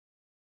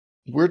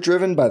We're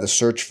driven by the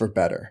search for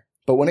better.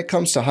 But when it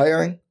comes to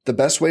hiring, the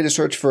best way to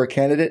search for a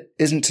candidate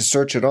isn't to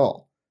search at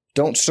all.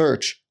 Don't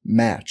search,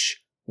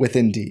 match with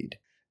Indeed.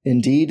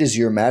 Indeed is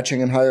your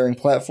matching and hiring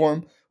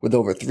platform with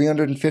over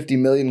 350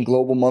 million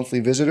global monthly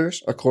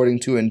visitors,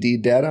 according to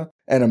Indeed data,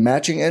 and a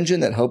matching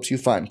engine that helps you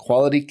find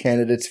quality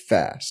candidates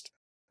fast.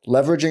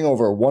 Leveraging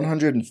over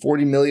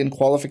 140 million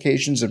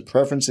qualifications and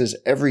preferences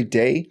every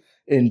day,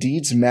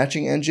 Indeed's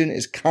matching engine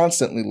is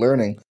constantly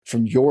learning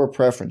from your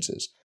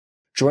preferences.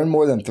 Join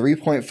more than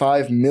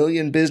 3.5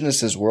 million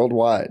businesses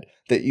worldwide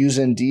that use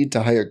Indeed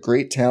to hire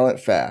great talent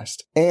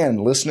fast.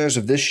 And listeners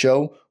of this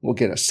show will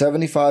get a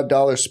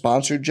 $75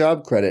 sponsored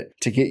job credit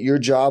to get your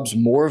jobs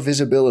more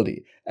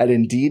visibility at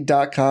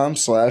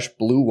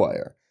Indeed.com/Blue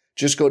Wire.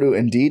 Just go to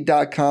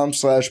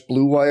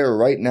Indeed.com/Blue Wire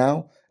right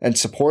now and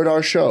support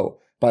our show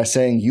by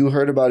saying you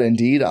heard about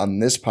Indeed on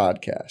this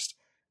podcast.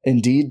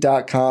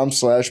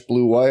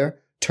 Indeed.com/Blue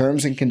Wire.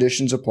 Terms and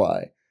conditions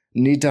apply.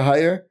 Need to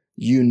hire?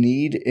 You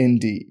need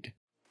Indeed.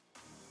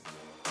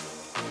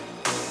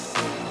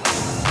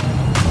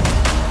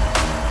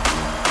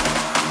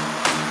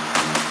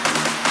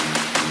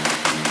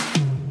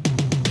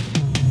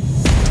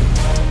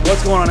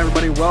 What's going on,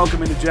 everybody?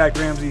 Welcome into Jack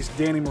Ramsey's.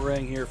 Danny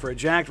Marang here for a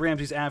Jack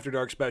Ramsey's After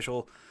Dark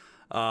special.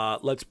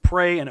 Let's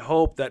pray and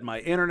hope that my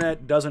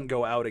internet doesn't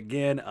go out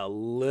again. A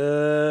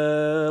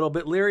little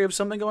bit leery of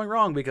something going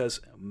wrong because,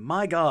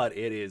 my God,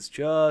 it is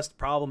just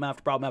problem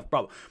after problem after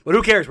problem. But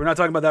who cares? We're not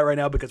talking about that right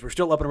now because we're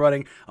still up and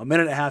running a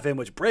minute and a half in,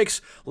 which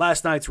breaks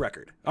last night's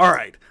record. All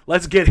right,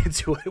 let's get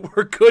into it.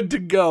 We're good to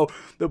go.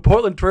 The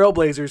Portland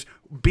Trailblazers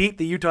beat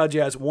the Utah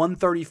Jazz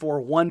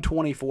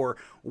 134-124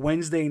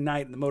 Wednesday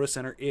night in the Moda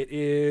Center. It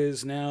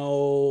is now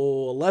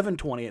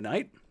 11:20 at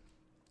night.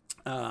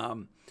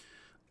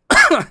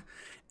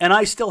 And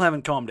I still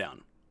haven't calmed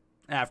down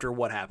after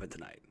what happened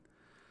tonight.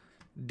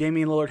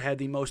 Damian Lillard had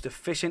the most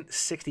efficient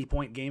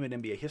 60-point game in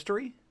NBA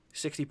history.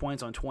 60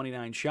 points on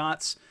 29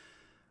 shots.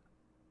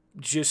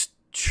 Just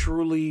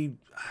truly,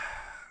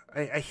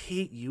 I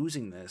hate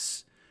using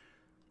this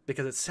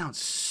because it sounds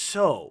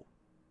so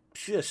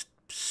just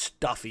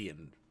stuffy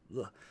and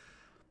ugh.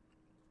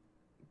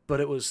 But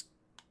it was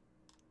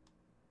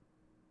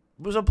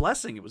a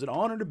blessing. It was an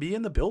honor to be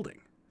in the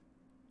building.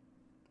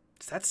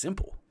 It's that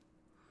simple.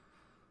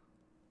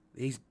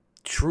 He's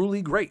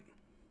truly great.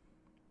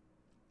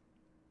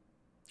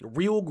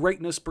 Real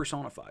greatness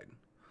personified.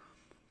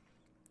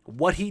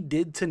 What he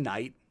did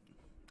tonight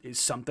is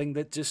something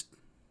that just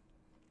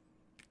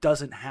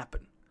doesn't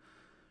happen.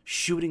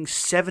 Shooting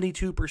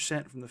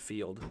 72% from the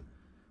field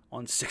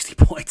on 60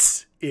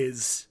 points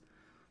is...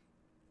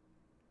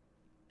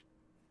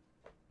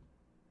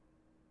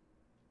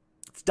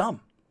 it's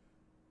dumb.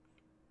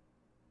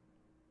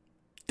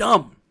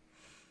 Dumb.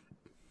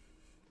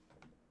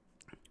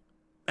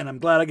 And I'm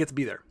glad I get to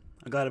be there.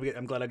 I'm glad I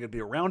get to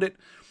be around it.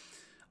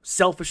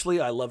 Selfishly,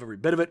 I love every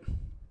bit of it.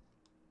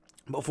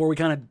 Before we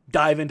kind of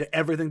dive into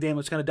everything, Dan,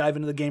 let's kind of dive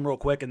into the game real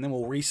quick, and then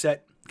we'll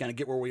reset, kind of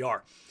get where we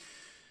are.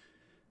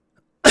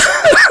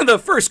 The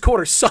first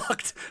quarter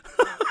sucked.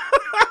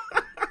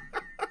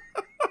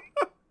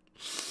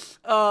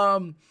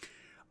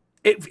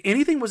 If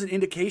anything was an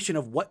indication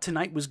of what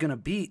tonight was going to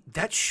be,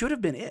 that should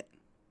have been it.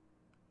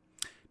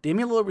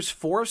 Damian Lillard was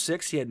 4 of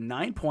 6. He had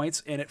 9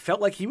 points, and it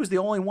felt like he was the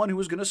only one who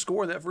was going to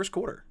score that first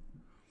quarter.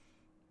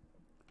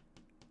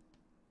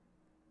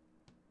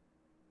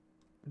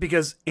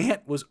 Because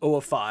Ant was 0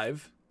 of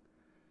 5.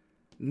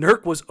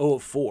 Nurk was 0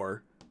 of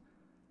 4.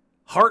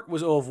 Hart was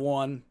 0 of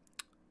 1.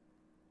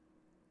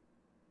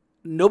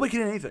 Nobody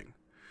did anything.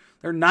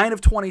 They're 9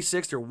 of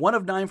 26. They're 1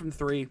 of 9 from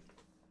 3.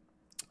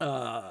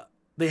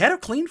 They had a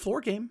clean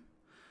floor game.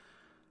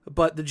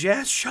 But the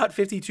Jazz shot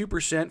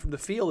 52% from the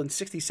field and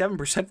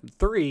 67% from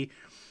 3.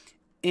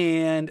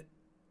 And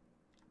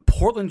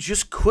Portland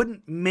just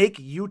couldn't make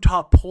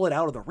Utah pull it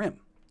out of the rim.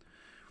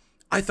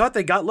 I thought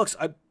they got looks.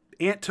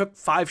 Ant took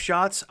 5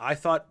 shots. I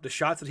thought the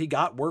shots that he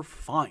got were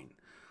fine.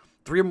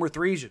 3 of them were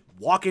threes. Just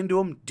walk into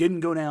them.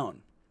 Didn't go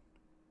down.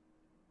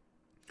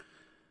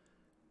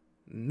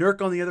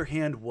 Nurk, on the other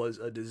hand, was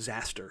a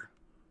disaster.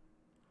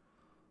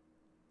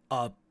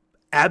 A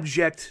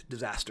abject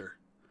disaster.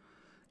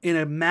 In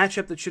a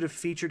matchup that should have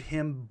featured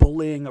him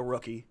bullying a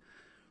rookie,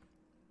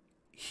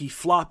 he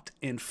flopped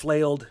and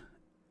flailed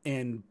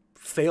and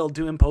failed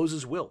to impose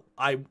his will.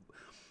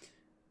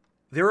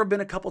 There have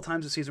been a couple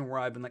times this season where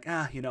I've been like,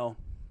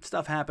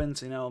 stuff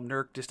happens.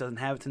 Nurk just doesn't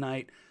have it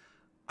tonight.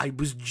 I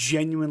was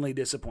genuinely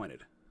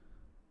disappointed.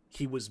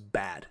 He was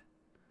bad.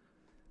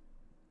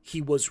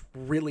 He was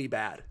really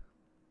bad.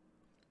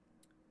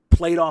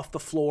 Played off the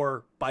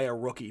floor by a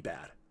rookie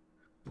bad.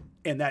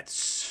 And that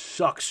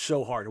sucks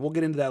so hard. We'll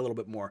get into that a little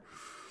bit more.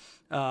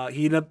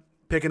 He ended up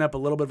picking up a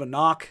little bit of a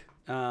knock.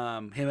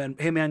 Him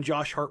and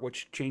Josh Hart,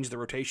 which changed the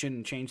rotation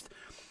and changed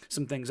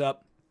some things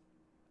up.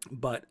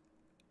 But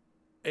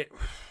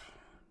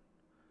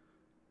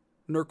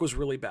Nurk was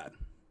really bad.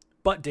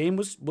 But Dame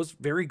was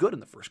very good in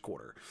the first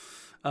quarter.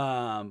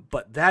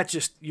 But that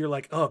just, you're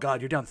like, oh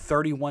God, you're down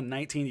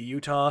 31-19 to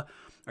Utah.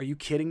 Are you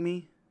kidding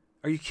me?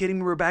 Are you kidding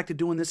me? We're back to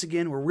doing this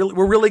again? We're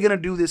really going to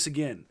do this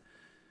again.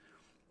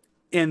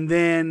 And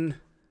then,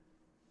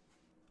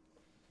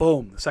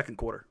 boom, the second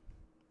quarter.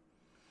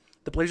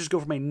 The Blazers go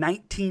from a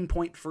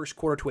 19-point first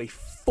quarter to a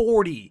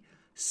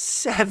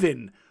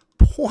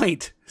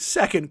 47-point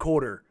second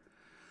quarter.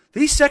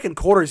 These second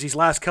quarters these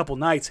last couple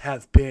nights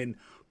have been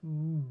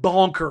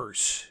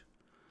bonkers.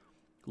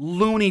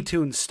 Looney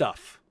Tunes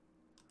stuff.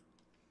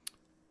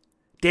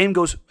 Dame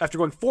goes, after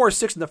going 4 of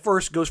 6 in the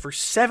first, goes for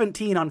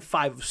 17 on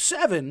 5 of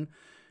 7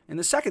 in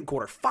the second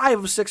quarter.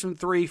 5 of 6 from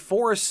 3,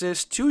 4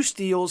 assists, 2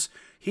 steals.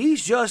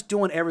 He's just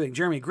doing everything.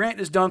 Jeremy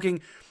Grant is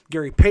dunking.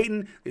 Gary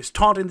Payton is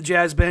taunting the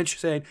Jazz bench,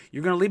 saying,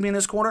 you're going to leave me in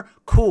this corner?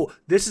 Cool.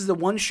 This is the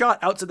one shot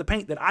outside the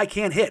paint that I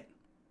can't hit.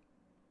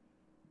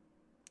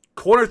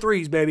 Corner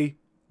threes, baby.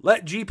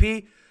 Let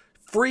GP,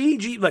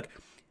 look,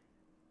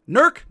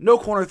 Nurk, no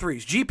corner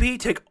threes. GP,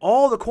 take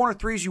all the corner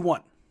threes you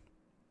want.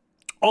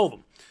 All of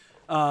them.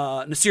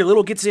 Nasir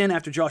Little gets in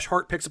after Josh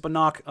Hart picks up a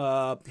knock.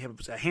 It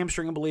was a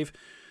hamstring, I believe.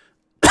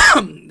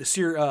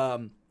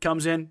 Nasir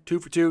comes in, 2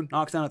 for 2,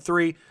 knocks down a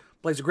 3,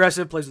 plays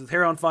aggressive, plays with his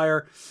hair on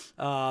fire.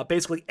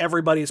 Basically,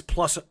 everybody is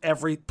plus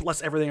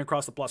everything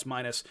across the plus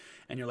minus.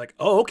 And you're like,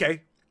 oh,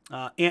 okay.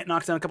 Ant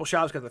knocks down a couple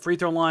shots, got the free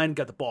throw line,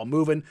 got the ball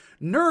moving.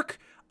 Nurk,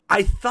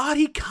 I thought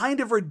he kind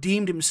of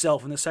redeemed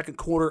himself in the second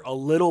quarter a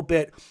little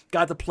bit,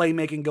 got the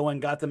playmaking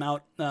going, got them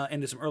out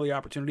into some early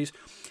opportunities.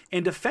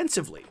 And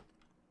defensively,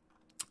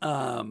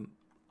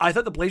 I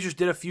thought the Blazers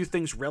did a few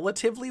things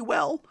relatively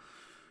well.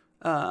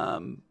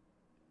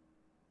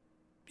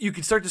 You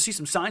can start to see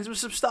some signs of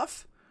some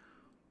stuff,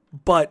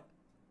 but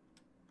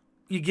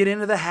you get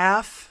into the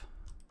half,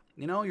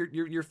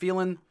 you're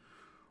feeling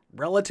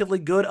relatively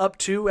good up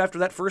to after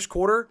that first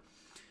quarter.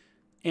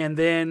 And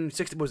then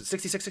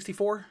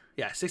 66-64?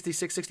 Yeah,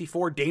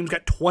 66-64. Dame's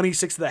got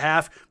 26 at the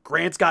half.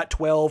 Grant's got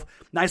 12.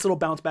 Nice little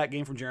bounce back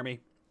game from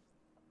Jeremy.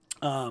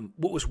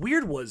 What was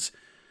weird was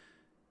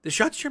the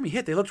shots Jeremy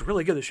hit, they looked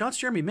really good. The shots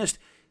Jeremy missed,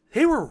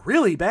 they were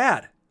really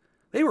bad.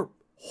 They were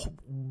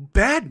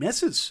bad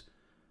misses.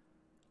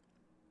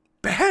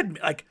 Bad,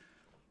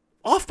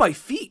 off by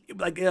feet.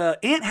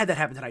 Ant had that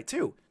happen tonight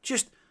too.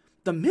 Just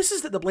the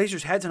misses that the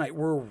Blazers had tonight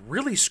were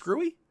really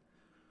screwy.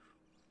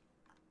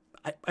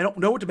 I don't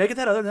know what to make of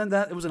that other than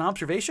that it was an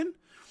observation.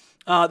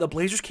 The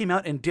Blazers came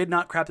out and did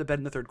not crap the bed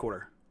in the third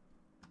quarter.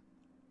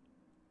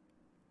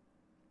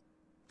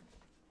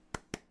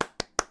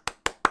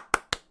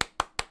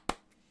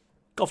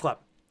 Golf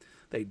clap.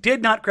 They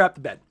did not crap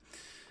the bed.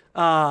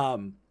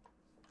 And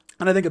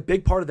I think a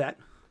big part of that,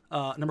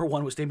 number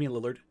one, was Damian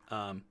Lillard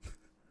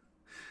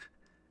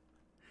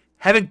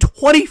having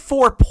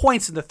 24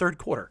 points in the third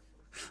quarter,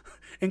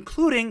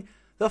 including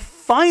the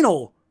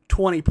final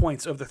 20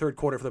 points of the third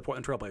quarter for the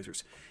Portland Trail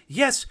Blazers.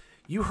 Yes,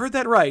 you heard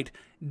that right.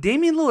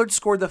 Damian Lillard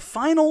scored the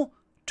final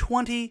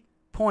 20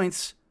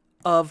 points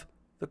of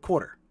the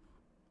quarter.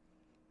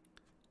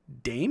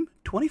 Dame,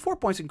 24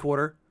 points in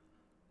quarter.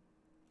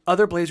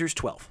 Other Blazers,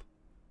 12.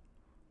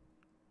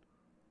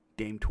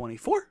 Dame,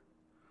 24.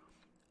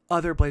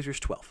 Other Blazers,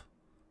 12.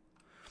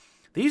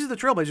 These are the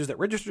Trailblazers that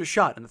registered a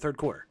shot in the third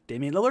quarter.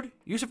 Damian Lillard,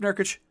 Yusuf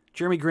Nurkic,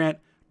 Jeremy Grant,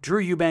 Drew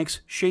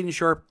Eubanks, Shaedon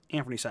Sharpe,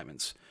 Anthony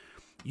Simons.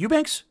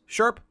 Eubanks,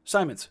 Sharpe,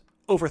 Simons,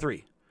 0 for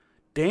 3.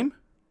 Dame,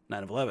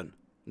 9 of 11.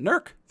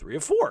 Nurk, 3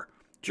 of 4.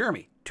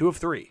 Jeremy, 2 of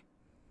 3.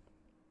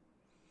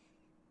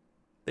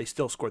 They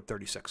still scored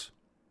 36.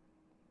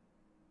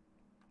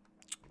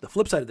 The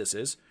flip side of this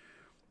is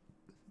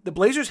the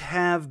Blazers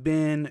have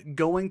been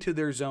going to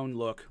their zone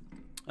look,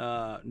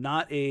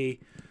 not a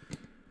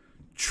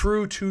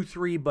true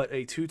 2-3, but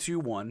a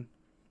 2-2-1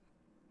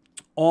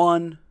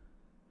 on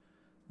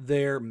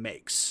their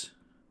makes.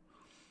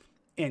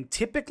 And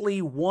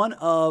typically one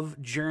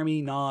of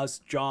Jeremy, Nas,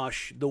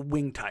 Josh, the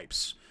wing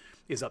types,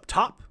 is up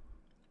top.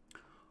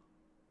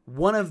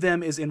 One of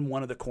them is in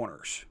one of the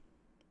corners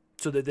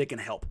so that they can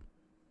help.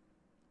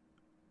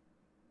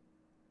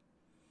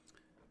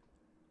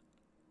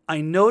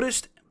 I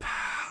noticed,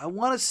 I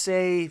want to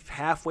say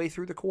halfway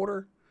through the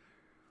quarter.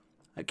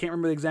 I can't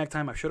remember the exact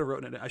time. I should have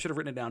written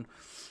it down.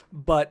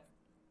 But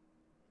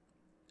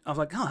I was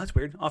like, oh, that's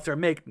weird. After I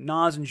make,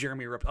 Nas and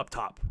Jeremy are up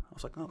top. I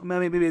was like, oh,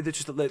 maybe it's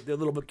just a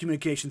little bit of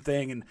communication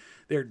thing, and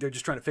they're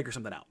just trying to figure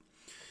something out.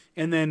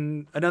 And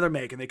then another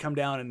make, and they come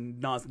down, and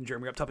Nas and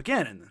Jeremy are up top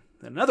again, and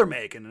then another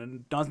make, and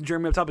then Nas and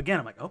Jeremy up top again.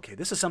 I'm like, okay,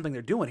 this is something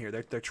they're doing here.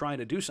 They're trying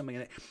to do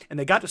something, and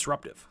they got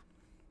disruptive.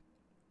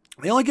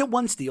 They only get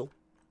one steal.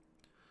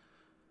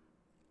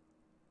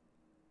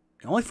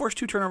 They only forced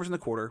 2 turnovers in the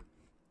quarter,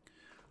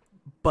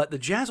 but the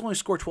Jazz only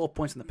scored 12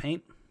 points in the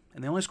paint,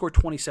 and they only scored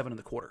 27 in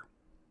the quarter.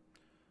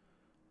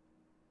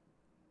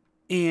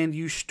 And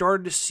you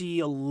started to see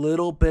a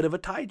little bit of a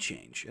tide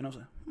change. And I was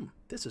like,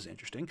 this is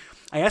interesting.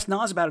 I asked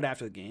Nas about it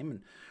after the game,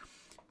 and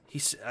he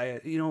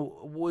said,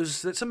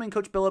 was that something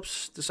Coach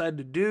Billups decided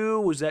to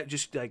do? Was that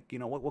just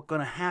what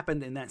going to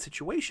happen in that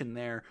situation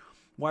there?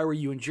 Why were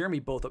you and Jeremy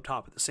both up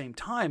top at the same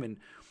time? And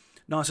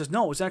Nas says,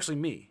 no, it was actually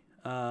me.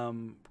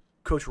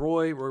 Coach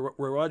Roy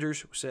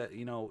Rogers said,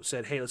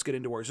 hey, let's get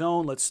into our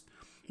zone. Let's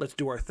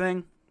do our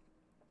thing.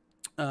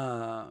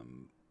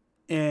 And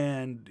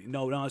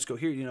Nas go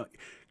here.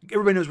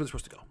 Everybody knows where they're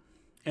supposed to go.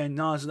 And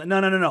Nas is like,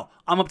 no.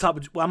 I'm up top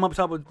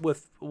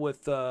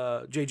with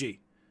JG.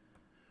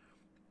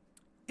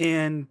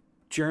 And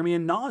Jeremy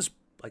and Nas,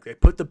 like, they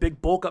put the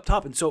big bulk up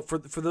top. And so for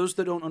those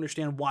that don't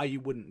understand why you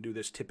wouldn't do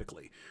this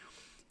typically,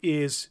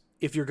 is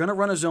if you're going to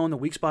run a zone, the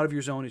weak spot of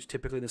your zone is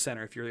typically the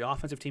center. If you're the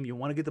offensive team, you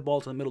want to get the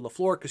ball to the middle of the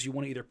floor because you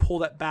want to either pull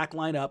that back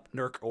line up,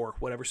 Nurk or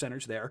whatever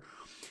center's there,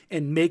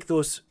 and make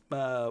those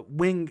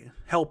wing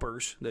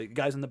helpers, the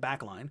guys in the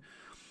back line,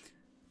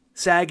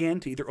 sag in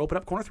to either open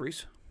up corner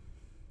threes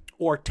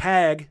or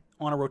tag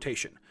on a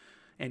rotation.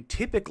 And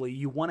typically,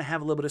 you want to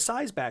have a little bit of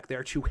size back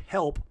there to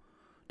help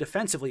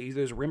defensively,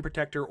 either as a rim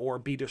protector or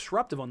be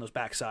disruptive on those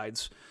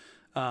backsides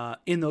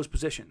in those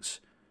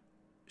positions.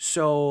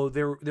 So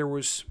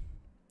there's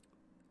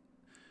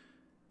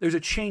a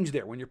change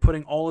there when you're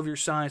putting all of your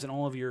size and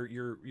all of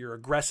your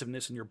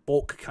aggressiveness and your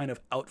bulk kind of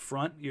out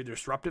front, your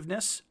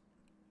disruptiveness.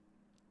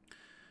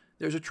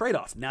 There's a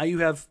trade-off. Now you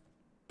have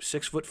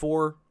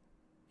 6'4"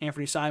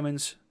 Anthony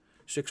Simons,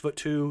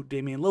 6'2"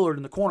 Damian Lillard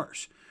in the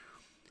corners.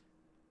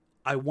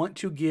 I want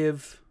to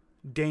give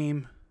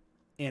Dame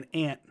and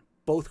Ant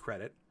both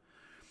credit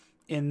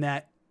in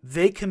that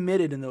they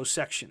committed in those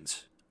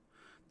sections.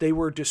 They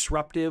were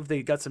disruptive.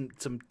 They got some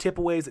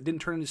tip-aways that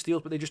didn't turn into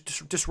steals, but they just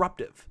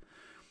disruptive.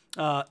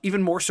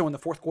 Even more so in the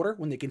fourth quarter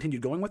when they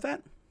continued going with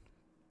that.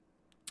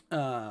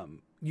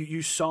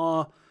 You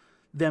saw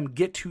them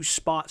get to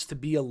spots to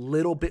be a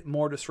little bit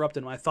more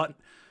disruptive. And I thought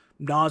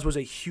Nas was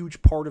a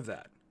huge part of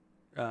that.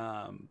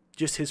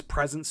 Just his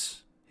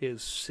presence,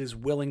 his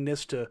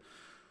willingness to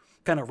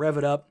kind of rev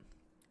it up.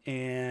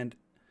 And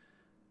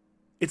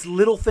it's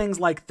little things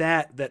like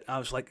that I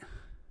was like,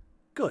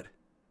 good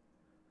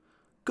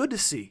to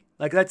see.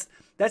 Like that's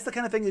the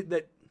kind of thing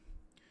that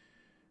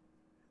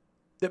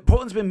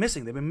Portland's been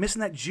missing. They've been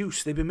missing that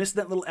juice. They've been missing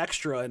that little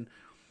extra. And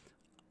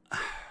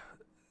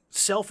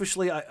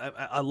selfishly,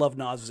 I love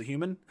Nas as a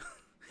human.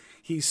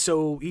 He's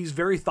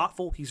very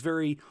thoughtful. He's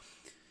very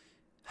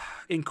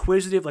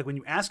inquisitive. Like when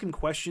you ask him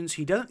questions,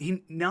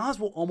 Nas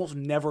will almost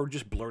never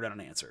just blurt out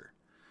an answer.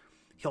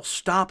 He'll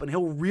stop and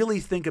he'll really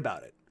think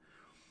about it.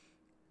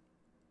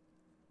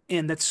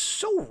 And that's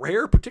so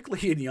rare,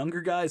 particularly in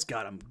younger guys.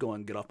 God, I'm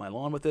going to get off my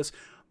lawn with this.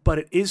 But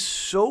it is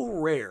so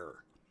rare.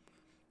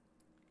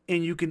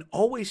 And you can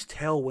always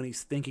tell when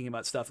he's thinking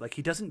about stuff. Like,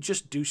 he doesn't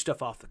just do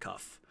stuff off the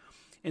cuff.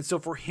 And so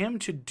for him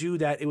to do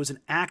that, it was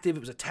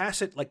a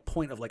tacit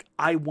point of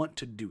I want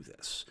to do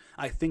this.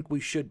 I think we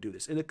should do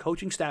this. And the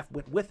coaching staff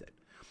went with it.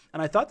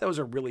 And I thought that was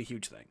a really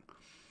huge thing.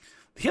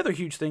 The other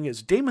huge thing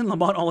is Damian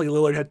Lamont Ollie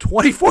Lillard had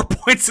 24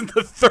 points in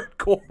the third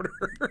quarter.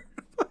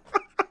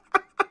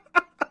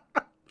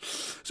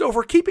 So if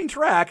we're keeping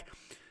track,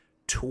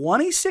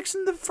 26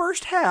 in the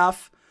first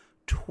half,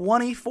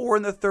 24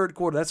 in the third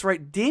quarter. That's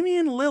right.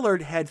 Damian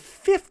Lillard had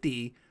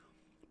 50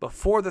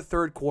 before the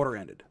third quarter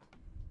ended.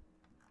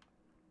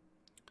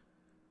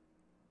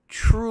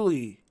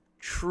 Truly,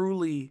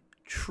 truly,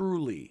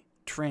 truly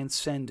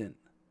transcendent.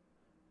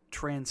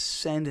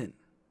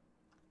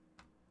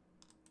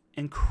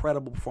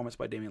 Incredible performance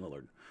by Damian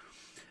Lillard.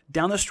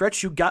 Down the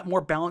stretch, you got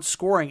more balanced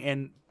scoring,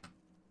 and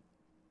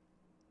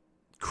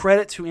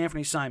credit to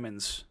Anthony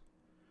Simons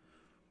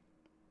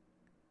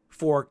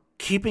for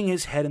keeping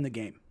his head in the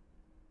game.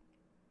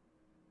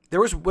 There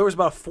was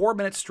about a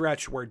 4-minute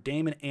stretch where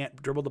Dame and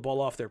Ant dribbled the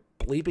ball off their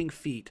bleeping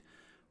feet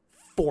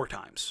 4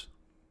 times.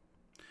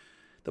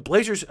 The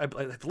Blazers, I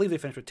believe they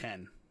finished with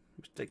 10.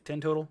 Like 10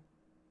 total?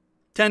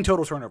 10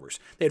 total turnovers.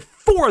 They had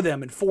 4 of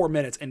them in 4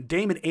 minutes, and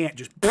Dame and Ant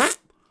just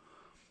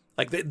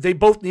they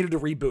both needed to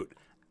reboot.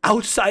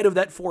 Outside of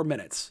that 4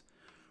 minutes,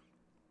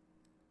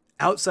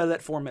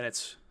 the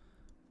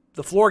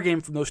floor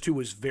game from those two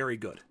was very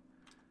good.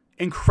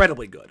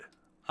 Incredibly good.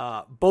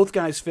 Both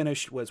guys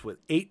finished with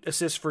 8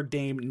 assists for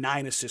Dame,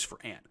 9 assists for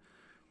Ant.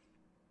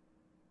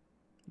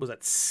 Was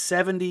that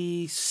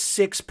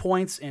 76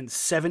 points and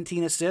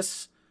 17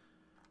 assists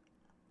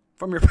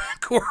from your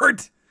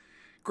backcourt?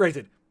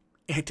 Granted,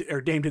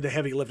 Dame did the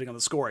heavy lifting on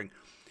the scoring.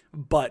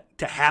 But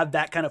to have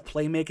that kind of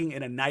playmaking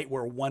in a night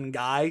where one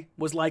guy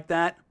was like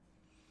that,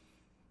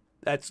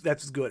 that's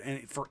good.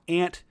 And for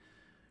Ant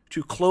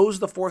to close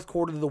the fourth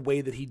quarter the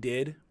way that he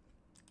did,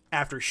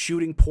 after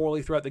shooting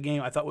poorly throughout the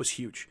game, I thought was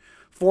huge.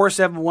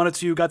 4-7,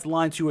 1-2, got the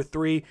line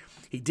 2-3.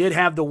 He did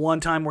have the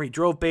one time where he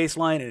drove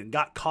baseline and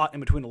got caught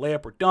in between a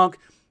layup or dunk.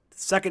 The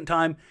second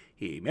time,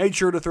 he made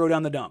sure to throw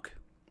down the dunk.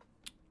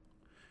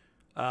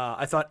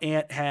 I thought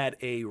Ant had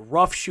a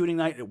rough shooting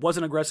night. It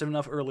wasn't aggressive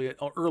enough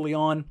early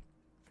on.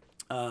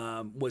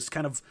 Was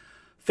kind of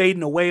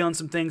fading away on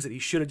some things that he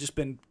should have just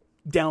been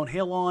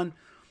downhill on.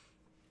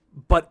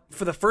 But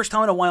for the first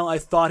time in a while, I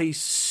thought he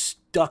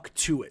stuck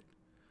to it.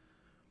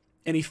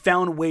 And he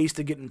found ways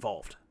to get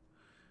involved.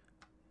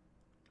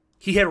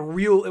 He had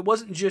it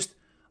wasn't just,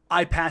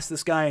 I passed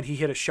this guy and he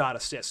hit a shot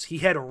assist. He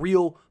had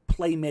real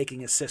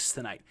playmaking assists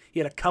tonight. He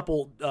had a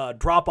couple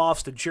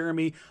drop-offs to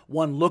Jeremy,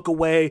 one look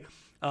away,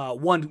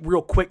 one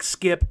real quick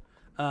skip.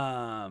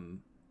 I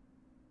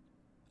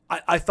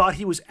I thought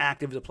he was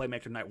active as a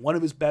playmaker tonight. One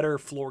of his better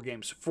floor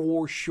games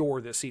for sure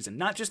this season.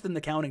 Not just in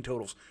the counting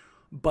totals,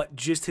 but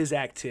just his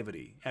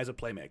activity as a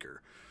playmaker.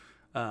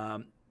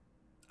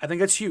 I think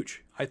that's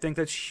huge. I think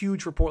that's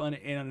huge for Portland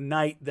in a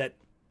night that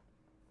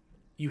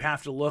you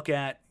have to look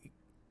at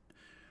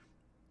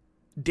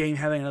Dame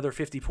having another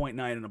 50-point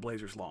night in a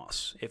Blazers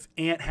loss. If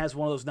Ant has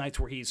one of those nights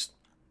where he's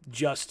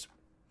just,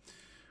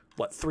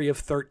 3 of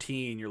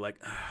 13, you're like,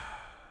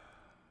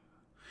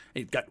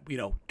 he got,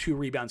 2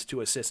 rebounds,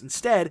 2 assists.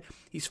 Instead,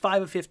 he's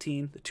 5 of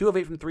 15. The 2 of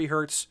 8 from 3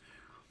 hurts.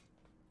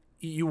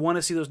 You want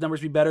to see those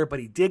numbers be better, but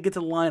he did get to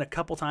the line a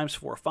couple times,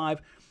 4 or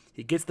 5.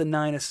 He gets the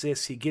 9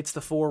 assists. He gets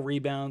the 4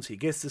 rebounds. He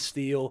gets the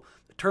steal.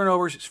 The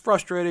turnovers is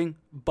frustrating,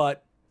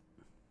 but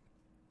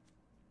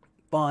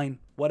fine,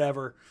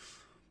 whatever.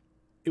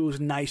 It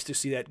was nice to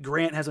see that.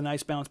 Grant has a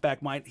nice bounce back.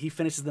 He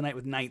finishes the night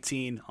with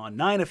 19 on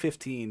 9 of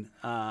 15.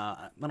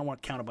 I don't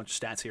want to count a bunch of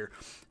stats here,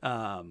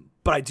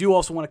 but I do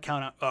also want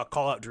to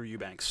call out Drew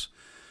Eubanks.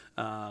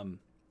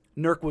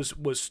 Nurk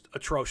was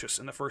atrocious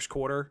in the first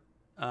quarter,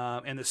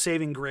 and the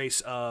saving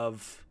grace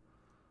of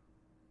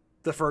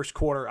the first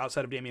quarter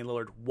outside of Damian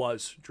Lillard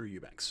was Drew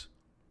Eubanks.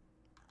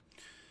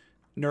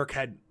 Nurk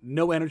had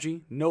no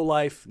energy, no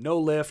life, no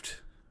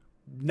lift,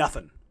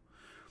 nothing.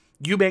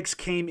 Eubanks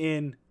came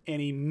in and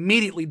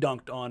immediately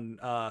dunked on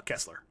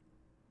Kessler.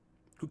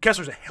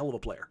 Kessler's a hell of a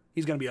player.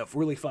 He's going to be a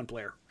really fun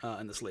player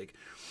in this league.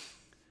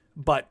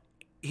 But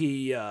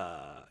he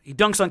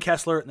dunks on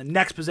Kessler, and the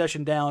next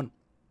possession down,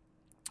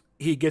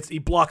 he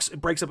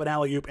breaks up an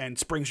alley-oop and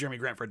springs Jeremy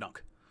Grant for a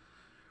dunk.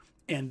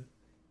 And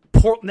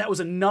that was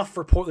enough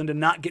for Portland to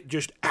not get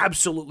just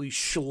absolutely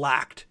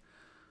shellacked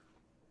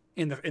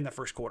in the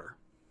first quarter.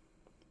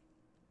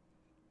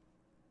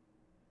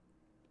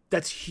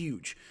 That's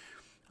huge.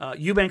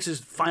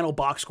 Eubanks' final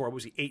box score,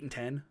 was he 8 and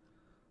 10?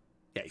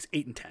 Yeah, he's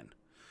 8 and 10.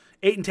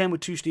 8 and 10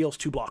 with 2 steals,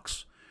 2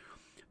 blocks.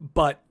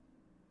 But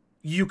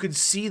you could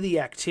see the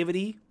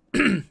activity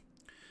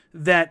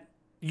that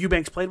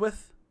Eubanks played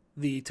with,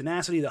 the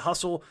tenacity, the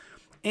hustle,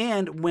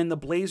 and when the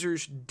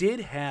Blazers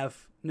did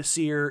have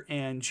Nasir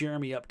and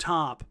Jeremy up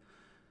top,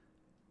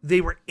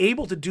 they were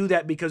able to do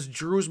that because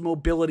Drew's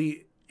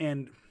mobility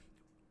and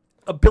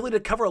ability to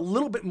cover a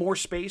little bit more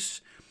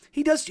space.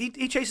 He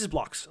chases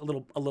blocks a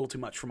little too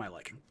much for my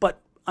liking.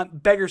 But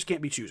beggars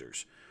can't be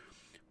choosers.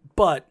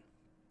 But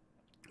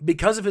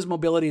because of his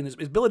mobility and his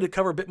ability to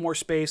cover a bit more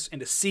space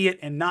and to see it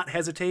and not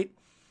hesitate,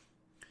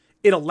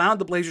 it allowed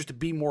the Blazers to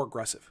be more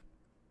aggressive.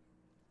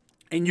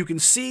 And you can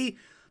see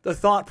the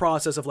thought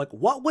process of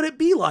what would it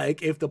be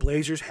like if the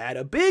Blazers had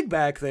a big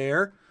back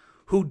there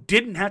who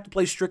didn't have to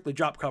play strictly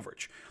drop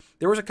coverage.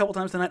 There was a couple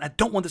times tonight, I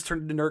don't want this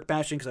turned into Nurk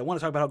bashing because I want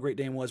to talk about how great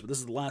Dame was, but this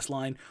is the last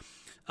line.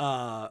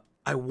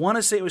 I want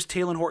to say it was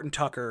Talen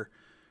Horton-Tucker.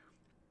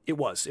 It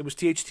was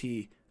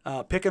THT.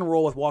 Pick and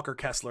roll with Walker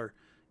Kessler.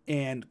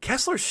 And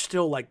Kessler's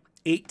still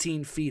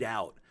 18 feet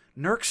out.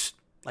 Nurk's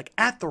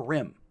at the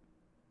rim.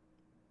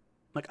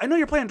 I know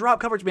you're playing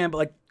drop coverage, man,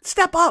 but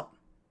step up.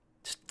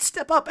 Just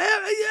step up. Yeah,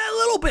 a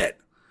little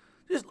bit.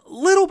 Just a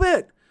little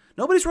bit.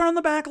 Nobody's running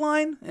the back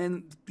line.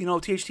 And,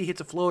 THT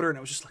hits a floater, and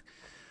it was just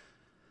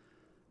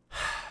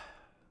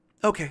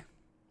okay.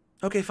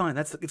 Okay, fine.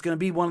 It's going to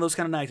be one of those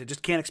kind of nights. I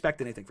just can't expect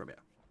anything from you.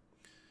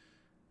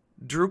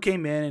 Drew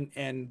came in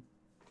and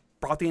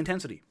brought the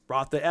intensity,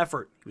 brought the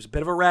effort. He was a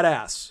bit of a rat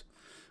ass.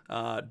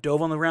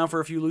 Dove on the ground for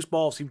a few loose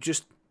balls. He was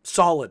just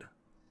solid.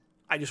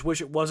 I just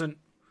wish it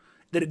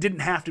didn't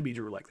have to be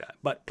Drew like that.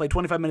 But played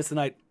 25 minutes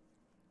tonight.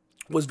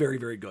 Was very,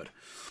 very good.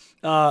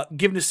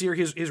 Give Nasir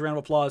his round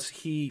of applause.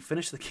 He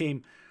finished the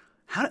game.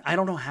 I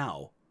don't know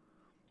how.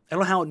 I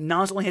don't know how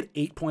Nas only had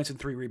 8 points and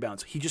 3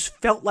 rebounds. He just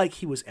felt like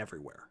he was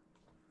everywhere.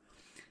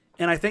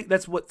 And I think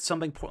that's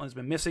something Portland's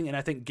been missing, and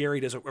I think Gary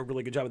does a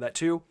really good job of that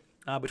too.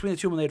 Between the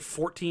two of them, they had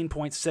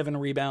 14.7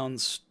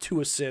 rebounds,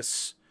 2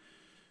 assists,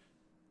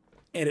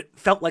 and it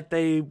felt like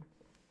they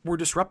were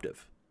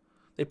disruptive.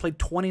 They played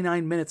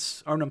 29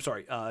 minutes. Or no, I'm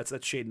sorry. That's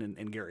Shaden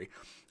and Gary.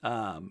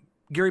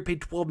 Gary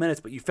played 12 minutes,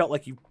 but you felt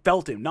like you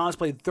felt him. Nas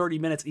played 30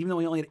 minutes, even though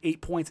he only had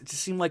 8 points. It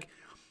just seemed like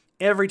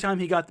every time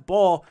he got the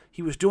ball,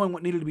 he was doing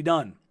what needed to be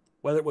done.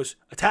 Whether it was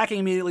attacking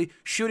immediately,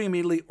 shooting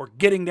immediately, or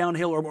getting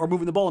downhill or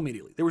moving the ball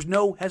immediately. There was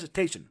no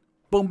hesitation.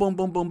 Boom, boom,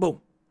 boom, boom,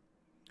 boom.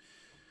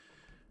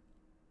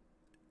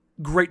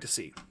 Great to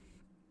see.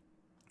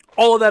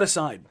 All of that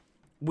aside,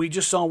 we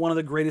just saw one of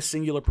the greatest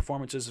singular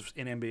performances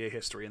in NBA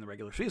history in the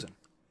regular season.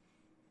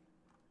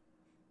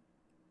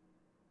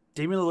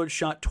 Damian Lillard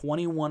shot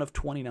 21 of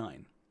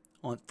 29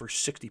 for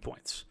 60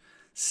 points.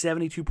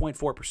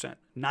 72.4%.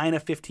 9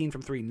 of 15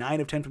 from 3. 9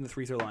 of 10 from the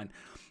free throw line.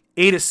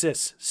 8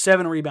 assists,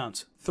 7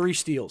 rebounds, 3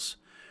 steals.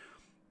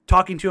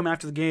 Talking to him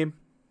after the game,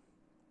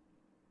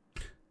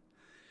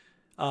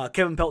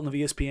 Kevin Pelton of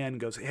ESPN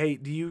goes, "Hey,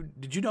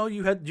 did you know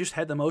you had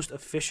the most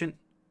efficient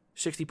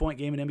 60-point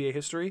game in NBA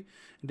history?"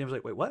 And Dame's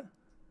like, "Wait, what?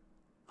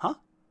 Huh?"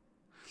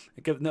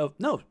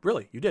 No,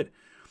 really, you did.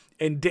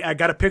 And I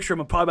got a picture of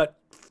him probably about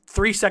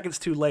 3 seconds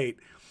too late,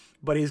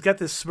 but he's got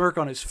this smirk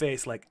on his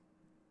face, like,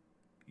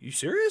 "You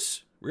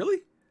serious?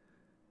 Really?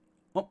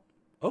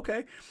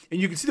 okay. And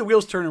you can see the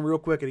wheels turning real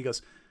quick, and he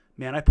goes,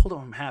 man, I pulled him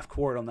from half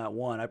court on that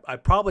one. I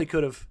probably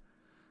could have,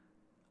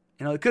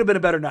 it could have been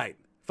a better night.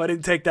 If I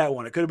didn't take that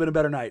one, it could have been a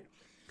better night.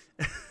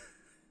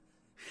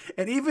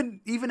 And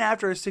even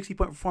after a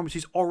 60-point performance,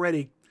 he's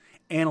already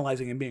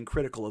analyzing and being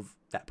critical of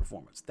that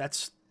performance.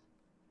 That's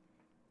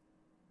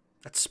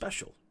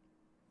special.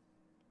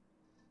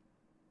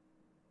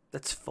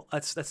 That's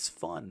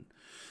fun.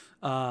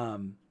 I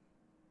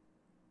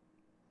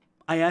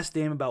asked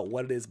Dame about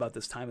what it is about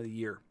this time of the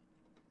year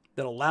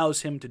that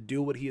allows him to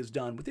do what he has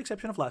done, with the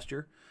exception of last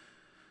year,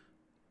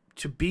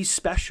 to be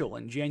special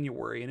in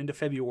January and into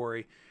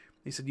February.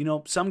 He said,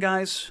 some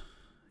guys,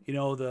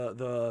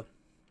 the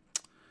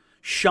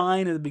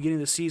shine at the beginning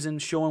of the season,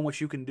 showing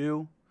what you can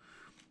do,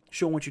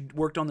 showing what you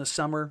worked on this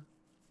summer,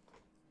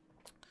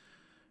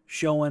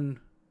 showing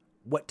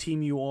what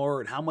team you are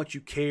and how much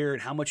you care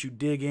and how much you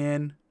dig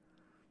in.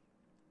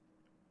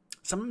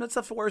 Some of that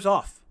stuff wears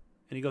off.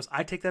 And he goes,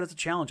 I take that as a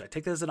challenge. I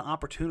take that as an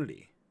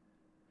opportunity.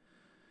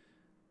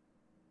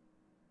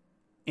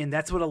 And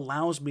that's what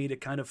allows me to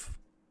kind of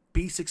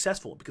be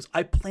successful, because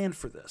I planned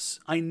for this.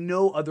 I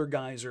know other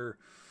guys are,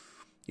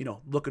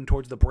 looking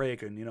towards the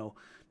break and,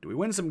 do we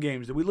win some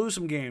games? Do we lose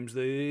some games?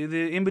 The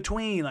in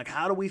between, like,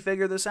 how do we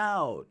figure this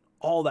out?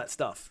 All that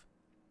stuff.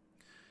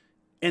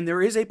 And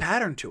there is a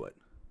pattern to it.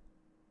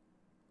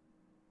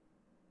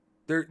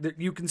 There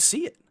you can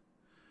see it.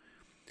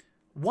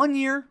 1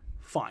 year,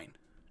 fine.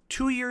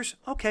 2 years,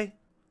 okay.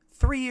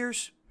 3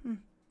 years,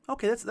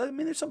 okay. There's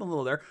something a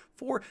little there.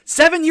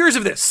 7 years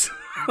of this.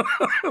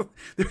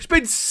 There's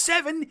been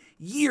 7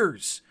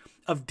 years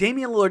of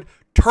Damian Lillard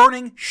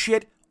turning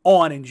shit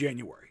on in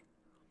January.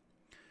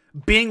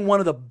 Being one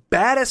of the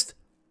baddest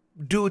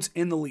dudes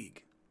in the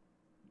league.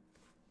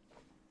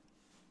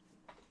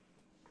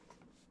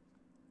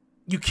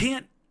 You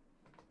can't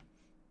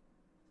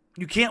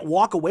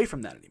walk away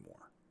from that anymore.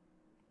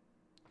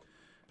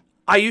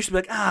 I used to be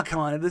like, come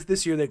on,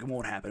 this year it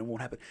won't happen. It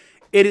won't happen.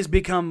 It has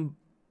become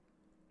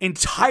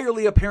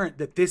entirely apparent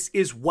that this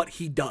is what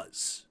he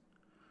does.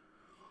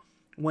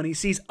 When he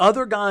sees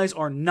other guys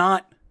are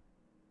not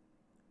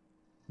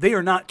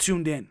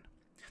tuned in.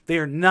 They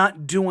are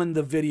not doing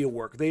the video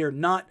work. They are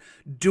not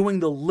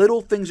doing the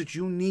little things that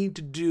you need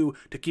to do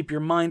to keep your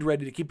mind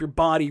ready, to keep your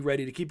body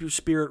ready, to keep your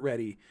spirit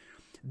ready.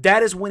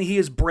 That is when he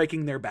is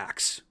breaking their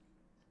backs.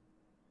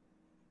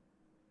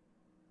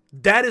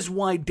 That is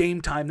why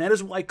Dame time, that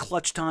is why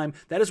clutch time,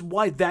 that is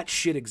why that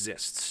shit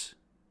exists.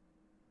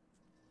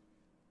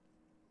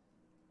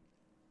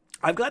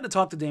 I've gotten to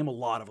talk to Dame a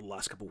lot over the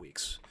last couple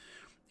weeks.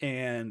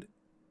 And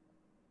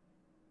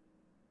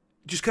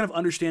just kind of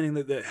understanding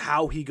the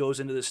how he goes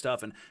into this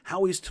stuff and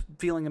how he's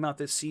feeling about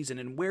this season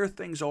and where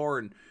things are.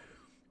 And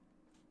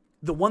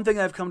the one thing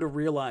I've come to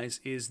realize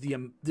is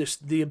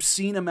the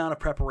obscene amount of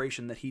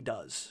preparation that he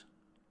does.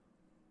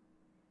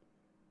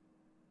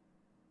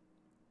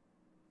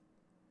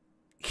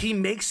 He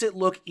makes it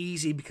look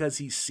easy because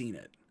he's seen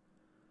it.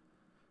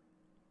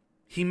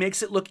 He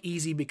makes it look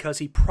easy because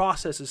he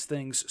processes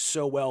things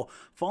so well.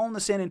 Following the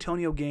San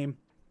Antonio game,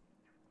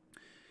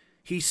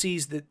 he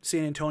sees that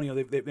San Antonio,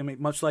 they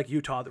much like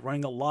Utah, they're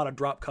running a lot of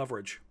drop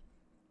coverage.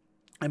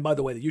 And by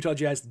the way, the Utah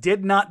Jazz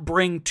did not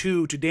bring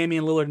 2 to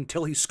Damian Lillard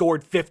until he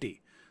scored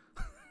 50.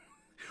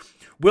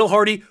 Will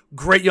Hardy,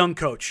 great young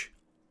coach.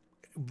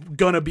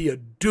 Gonna be a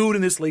dude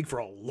in this league for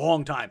a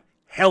long time.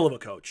 Hell of a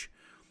coach.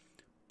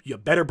 You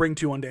better bring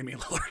 2 on Damian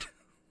Lillard.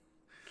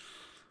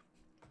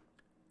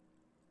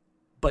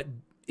 But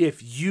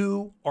if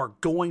you are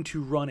going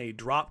to run a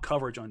drop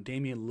coverage on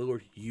Damian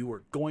Lillard, you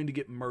are going to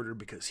get murdered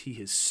because he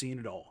has seen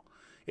it all.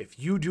 If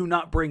you do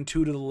not bring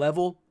 2 to the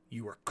level,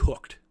 you are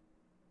cooked.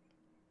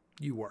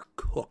 You are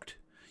cooked.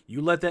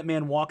 You let that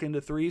man walk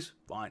into threes,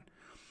 fine.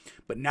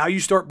 But now you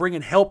start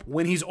bringing help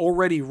when he's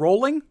already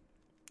rolling,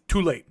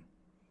 too late.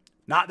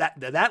 Not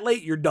that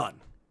late, you're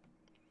done.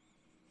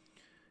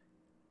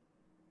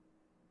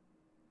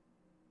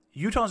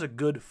 Utah's a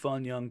good,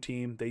 fun, young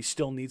team. They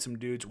still need some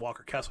dudes.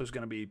 Walker Kessler's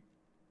going to be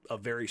a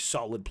very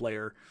solid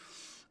player.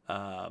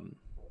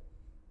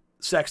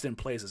 Sexton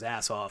plays his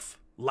ass off.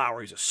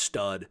 Lowry's a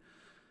stud.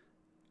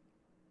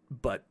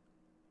 But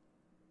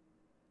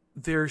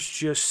there's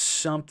just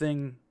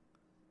something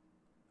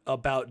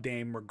about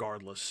Dame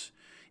regardless.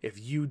 If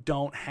you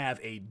don't have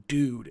a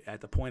dude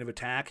at the point of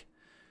attack,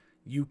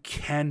 you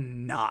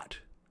cannot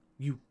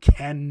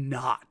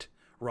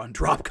run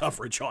drop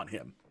coverage on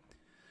him.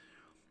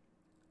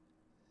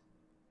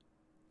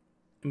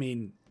 I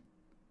mean,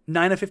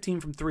 9 of 15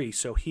 from 3,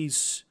 so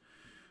he's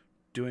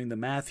doing the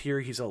math here.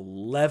 He's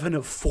 11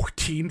 of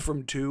 14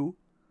 from 2.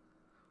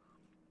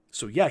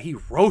 So yeah, he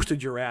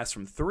roasted your ass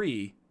from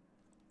 3,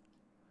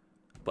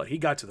 but he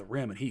got to the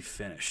rim and he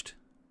finished.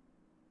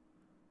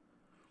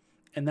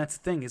 And that's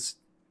the thing, is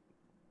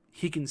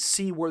he can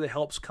see where the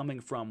help's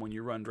coming from when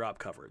you run drop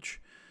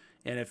coverage.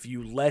 And if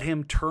you let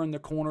him turn the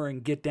corner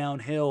and get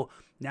downhill,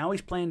 now he's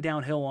playing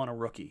downhill on a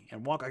rookie.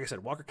 And like I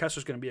said, Walker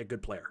Kessler's going to be a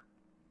good player.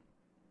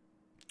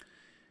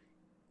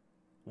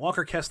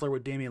 Walker Kessler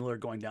with Damian Lillard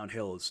going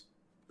downhill is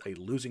a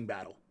losing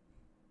battle.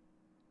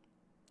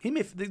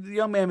 The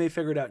young man may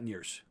figure it out in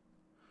years.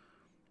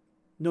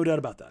 No doubt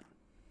about that.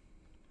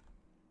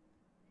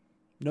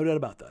 No doubt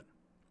about that.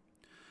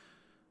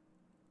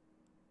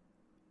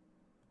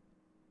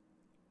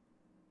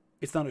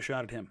 It's not a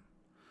shot at him.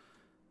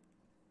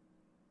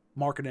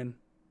 Markkanen,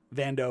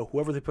 Vando,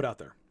 whoever they put out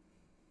there.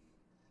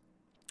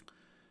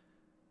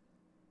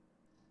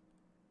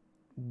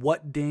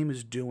 What Dame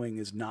is doing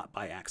is not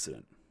by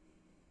accident.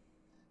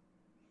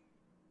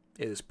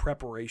 It is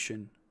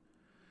preparation.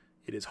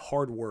 It is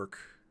hard work.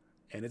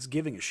 And it's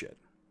giving a shit.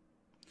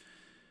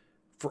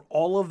 For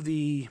all of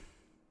the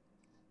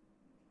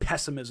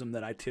pessimism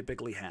that I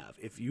typically have,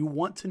 if you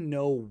want to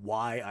know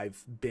why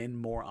I've been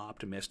more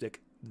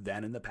optimistic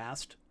than in the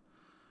past,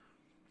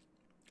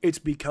 it's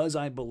because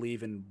I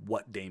believe in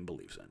what Dame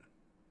believes in.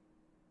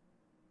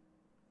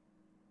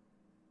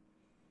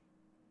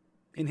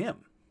 In him.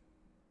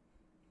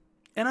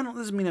 And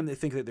doesn't mean I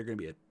think that they're going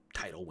to be a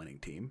title-winning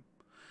team.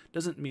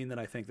 Doesn't mean that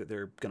I think that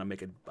they're going to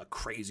make a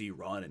crazy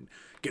run and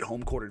get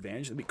home court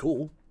advantage. That'd be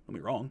cool. Don't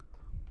be wrong.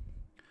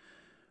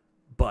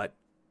 But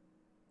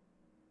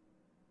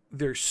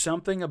there's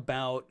something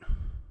about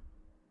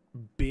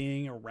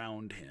being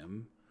around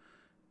him,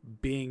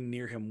 being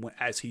near him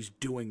as he's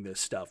doing this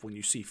stuff. When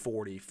you see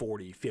 40,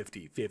 40,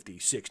 50, 50,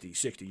 60,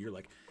 60, you're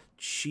like,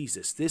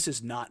 Jesus, this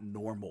is not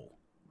normal.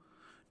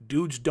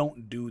 Dudes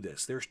don't do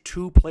this. There's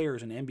 2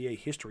 players in NBA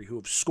history who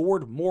have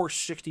scored more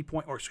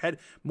 60-point or had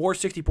more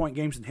 60-point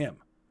games than him.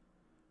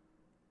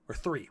 Or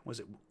 3.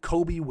 Was it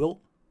Kobe, Wilt,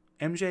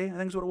 MJ? I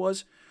think is what it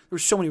was.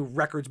 There's so many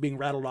records being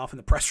rattled off in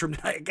the press room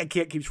that I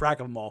can't keep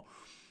track of them all.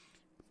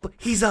 But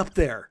he's up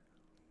there.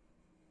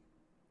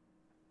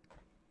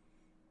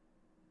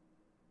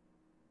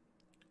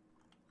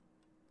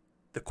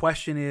 The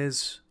question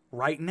is,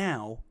 right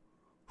now,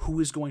 who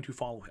is going to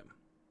follow him?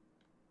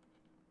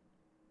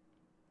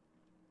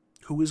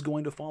 Who is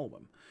going to follow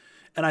him?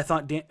 And I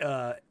thought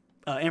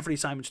Anthony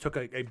Simons took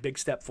a big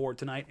step forward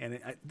tonight,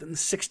 and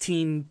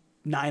 16,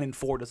 9, and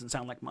 4 doesn't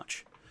sound like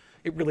much.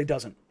 It really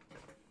doesn't.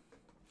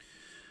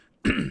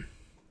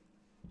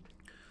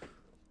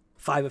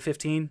 5 of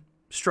 15,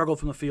 struggled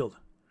from the field.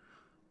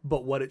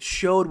 But what it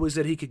showed was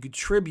that he could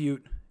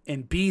contribute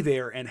and be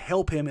there and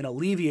help him and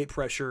alleviate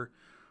pressure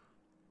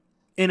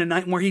in a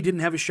night where he didn't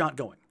have a shot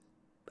going.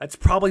 That's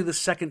probably the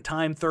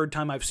third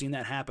time I've seen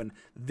that happen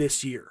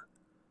this year.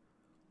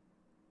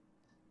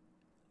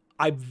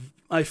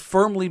 I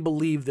firmly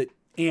believe that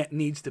Ant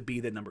needs to be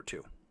the number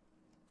 2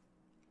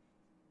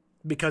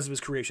 because of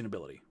his creation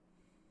ability.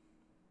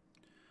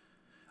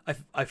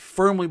 I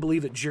firmly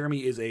believe that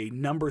Jeremy is a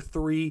number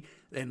 3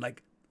 and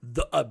like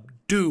a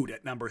dude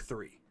at number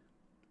 3.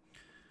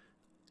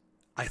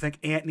 I think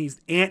Ant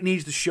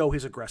needs to show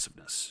his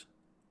aggressiveness.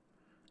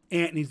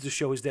 Ant needs to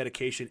show his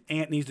dedication.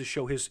 Ant needs to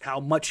show how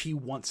much he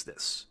wants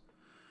this.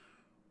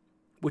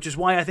 Which is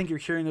why I think you're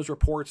hearing those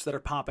reports that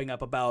are popping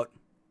up about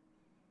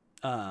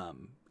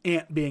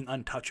Ant being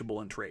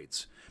untouchable in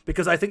trades.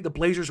 Because I think the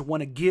Blazers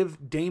want to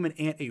give Dame and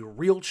Ant a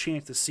real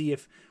chance to see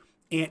if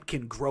Ant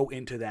can grow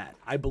into that.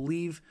 I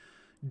believe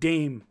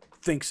Dame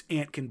thinks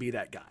Ant can be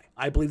that guy.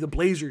 I believe the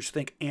Blazers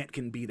think Ant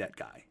can be that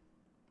guy.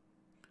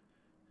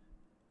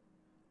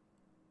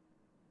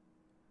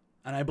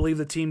 And I believe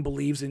the team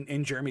believes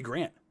in Jeremy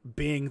Grant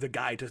being the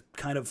guy to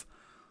kind of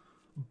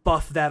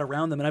buff that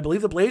around them. And I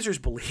believe the Blazers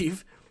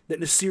believe that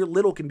Nasir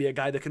Little can be a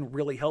guy that can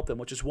really help them,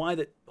 which is why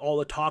that all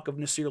the talk of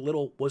Nasir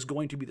Little was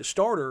going to be the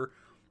starter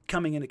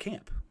coming into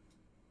camp.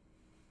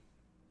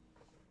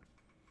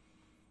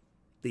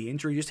 The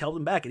injury just held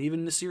him back, and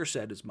even Nasir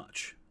said as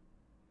much.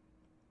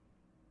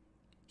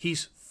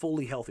 He's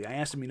fully healthy. I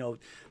asked him,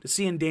 to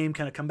see Dame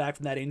kind of come back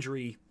from that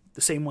injury,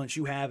 the same ones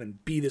you have,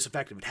 and be this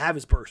effective, and have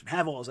his burst, and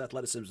have all his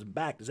athleticism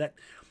back, does that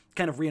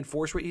kind of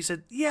reinforce what he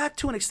said? Yeah,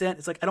 to an extent.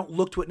 It's like I don't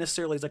look to it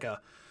necessarily as like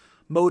a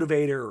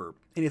motivator or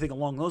anything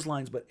along those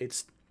lines, but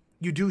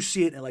you do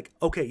see it and like,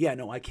 okay, yeah,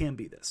 no, I can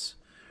be this.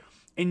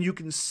 And you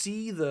can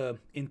see the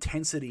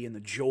intensity and the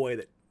joy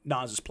that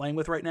Naz is playing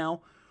with right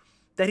now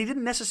that he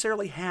didn't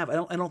necessarily have. I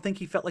don't think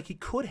he felt like he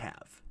could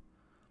have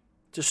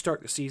to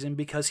start the season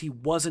because he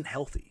wasn't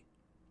healthy.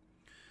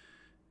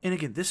 And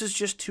again, this is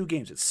just 2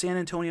 games. It's San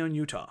Antonio and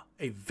Utah,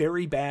 a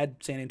very bad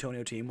San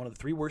Antonio team, one of the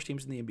 3 worst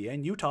teams in the NBA,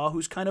 and Utah,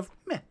 who's kind of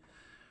meh.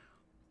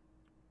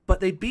 But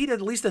they beat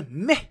at least a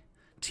meh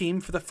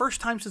team for the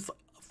first time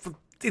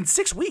in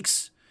 6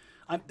 weeks.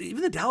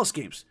 Even the Dallas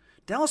games.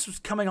 Dallas was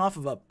coming off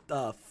of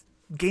a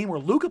game where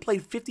Luka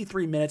played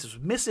 53 minutes, was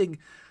missing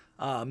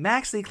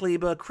Maxi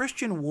Kleber,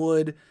 Christian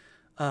Wood.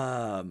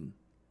 Dwight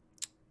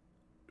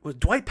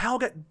Powell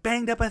got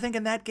banged up, I think,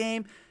 in that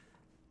game.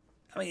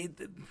 I mean,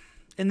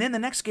 and then the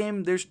next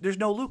game, there's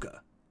no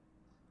Luka.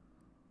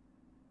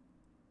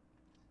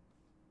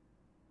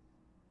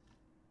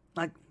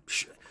 Like,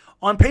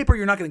 on paper,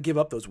 you're not going to give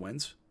up those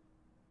wins.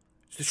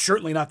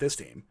 Certainly not this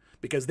team,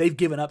 because they've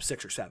given up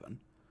 6 or 7.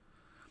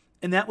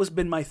 And that has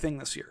been my thing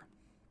this year,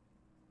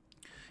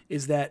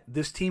 is that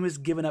this team has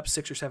given up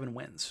 6 or 7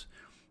 wins.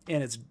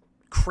 And as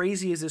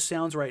crazy as this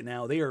sounds right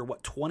now, they are,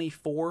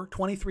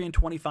 23 and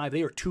 25?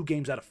 They are 2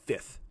 games out of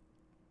 5th.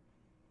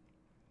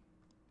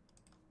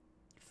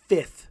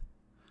 5th.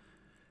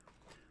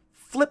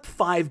 Flip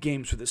 5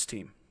 games for this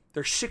team.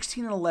 They're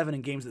 16-11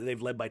 in games that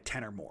they've led by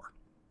 10 or more.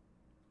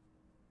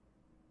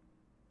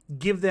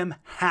 Give them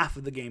half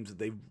of the games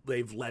that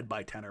they've led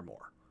by 10 or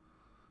more.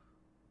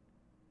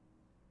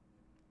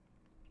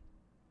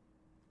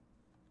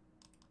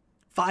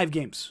 Five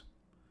games.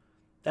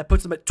 That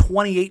puts them at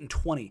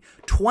 28-20.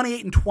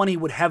 28-20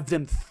 would have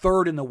them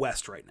third in the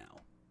West right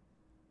now.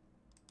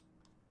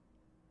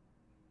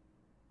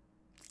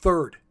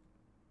 Third.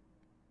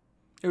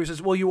 Everybody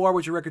says, well, you are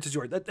what your record says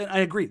you are. I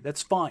agree.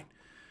 That's fine.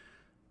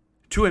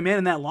 To a man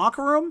in that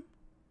locker room,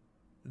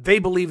 they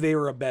believe they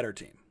were a better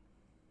team.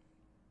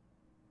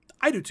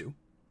 I do too.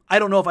 I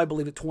don't know if I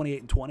believe it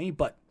 28-20,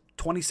 but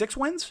 26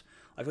 wins?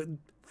 Like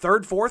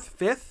third, fourth,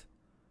 fifth?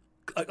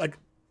 Like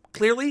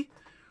clearly?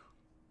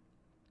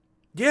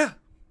 Yeah.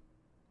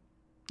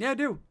 Yeah, I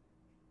do.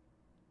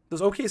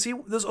 Those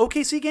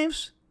OKC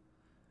games?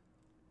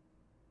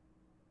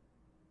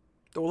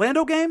 The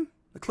Orlando game?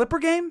 The Clipper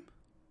game?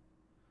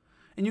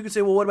 And you can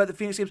say, well, what about the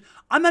Phoenix games?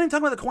 I'm not even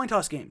talking about the coin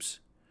toss games.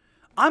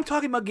 I'm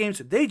talking about games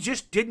that they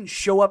just didn't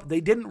show up.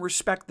 They didn't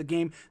respect the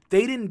game.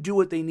 They didn't do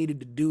what they needed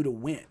to do to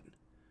win.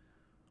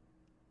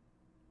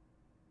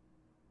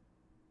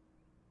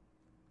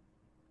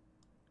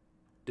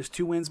 Does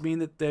 2 wins mean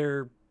that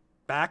they're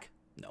back?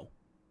 No.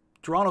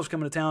 Toronto's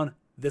coming to town.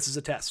 This is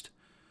a test.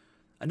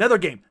 Another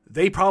game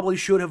they probably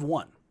should have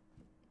won.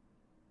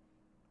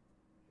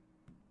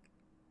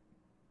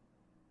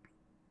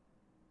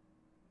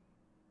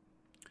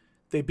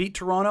 They beat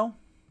Toronto.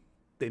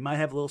 They might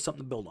have a little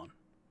something to build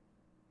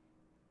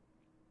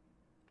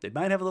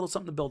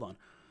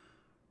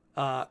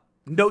on.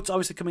 Notes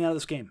obviously coming out of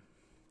this game.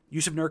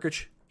 Yusuf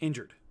Nurkic,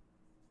 injured.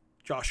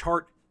 Josh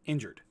Hart,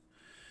 injured.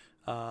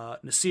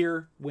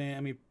 Nasir,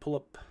 let me pull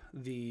up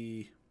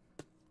the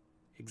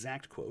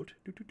exact quote.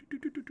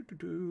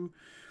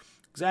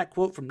 Exact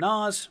quote from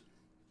Nas.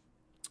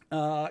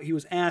 He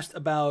was asked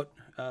about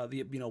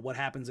what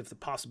happens if the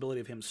possibility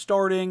of him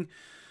starting.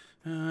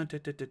 Nas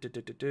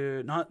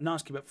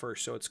came up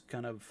first, so it's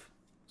kind of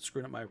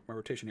screwing up my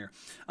rotation here.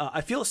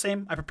 I feel the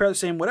same. I prepare the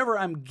same. Whatever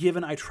I'm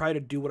given, I try to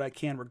do what I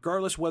can,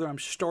 regardless whether I'm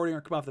starting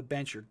or come off the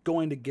bench. You're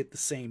going to get the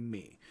same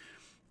me,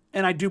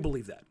 and I do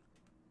believe that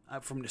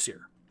from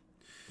Nasir.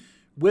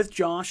 With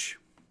Josh,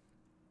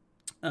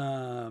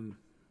 let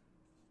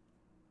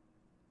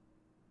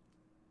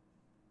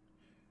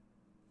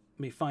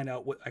me find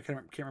out what I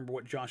can't remember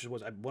what Josh's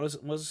was. What does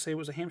it say? It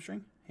was a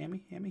hamstring?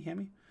 Hammy?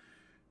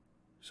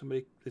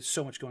 Somebody. There's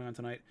so much going on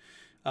tonight.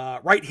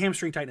 Right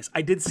hamstring tightness.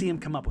 I did see him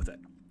come up with it.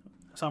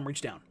 I saw him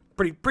reach down.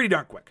 Pretty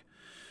darn quick.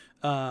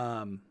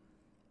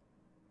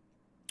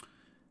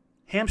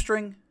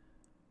 Hamstring.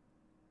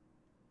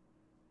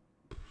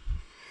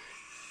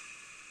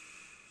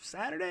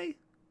 Saturday.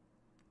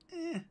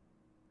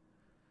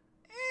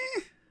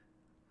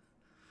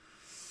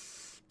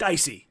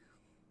 Dicey.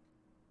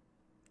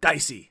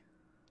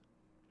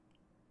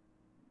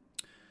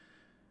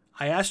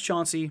 I asked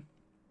Chauncey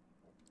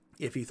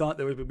if he thought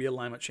there would be a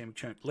lineup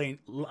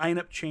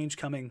change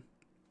coming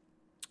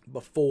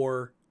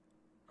before,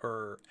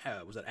 or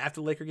was that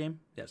after the Laker game?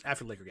 Yes,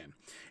 after the Laker game,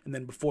 and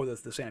then before the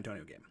San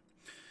Antonio game.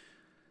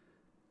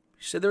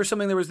 He said there was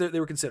something they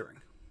were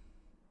considering.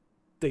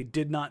 They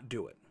did not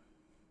do it.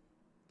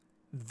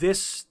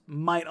 This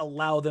might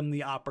allow them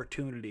the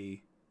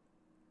opportunity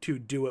to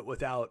do it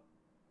without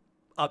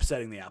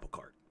upsetting the apple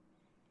cart.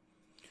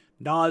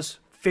 Nas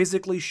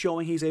physically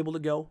showing he's able to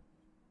go.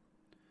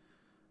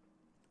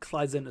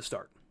 Slides in to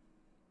start.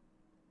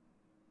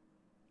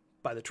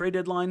 By the trade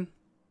deadline,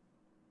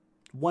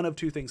 one of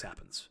two things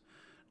happens.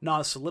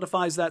 Nas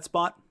solidifies that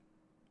spot,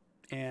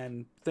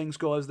 and things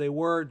go as they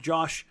were.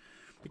 Josh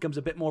becomes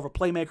a bit more of a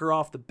playmaker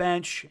off the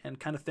bench, and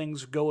kind of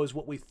things go as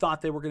what we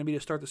thought they were going to be to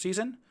start the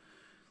season.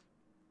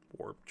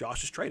 Or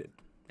Josh is traded,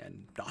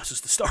 and Nas is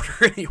the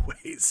starter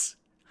anyways.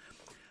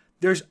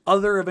 There's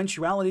other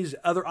eventualities,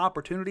 other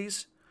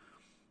opportunities,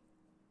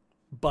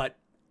 but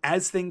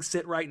as things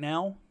sit right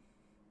now,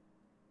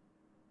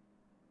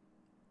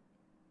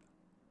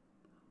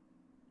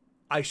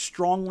 I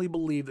strongly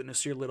believe that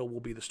Nasir Little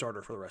will be the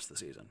starter for the rest of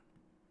the season.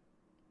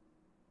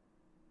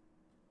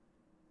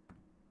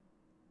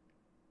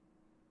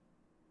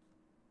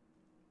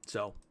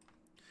 So,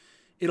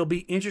 it'll be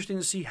interesting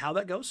to see how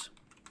that goes.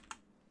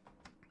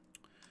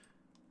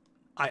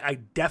 I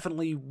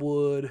definitely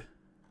would.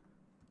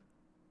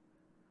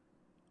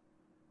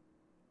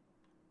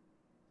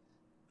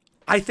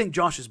 I think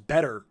Josh is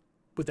better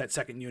with that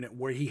second unit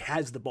where he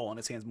has the ball in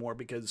his hands more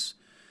because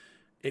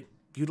it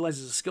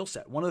utilizes a skill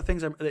set. One of the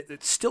things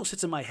that still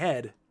sits in my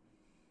head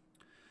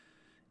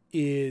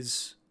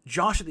is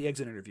Josh at the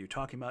exit interview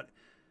talking about,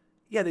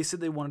 they said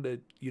they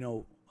wanted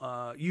to,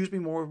 use me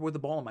more with the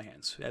ball in my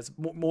hands, as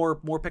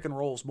more pick and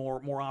rolls,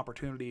 more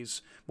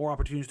opportunities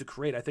to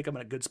create. I think I'm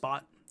in a good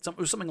spot. It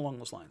was something along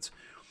those lines.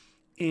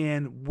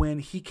 And when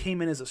he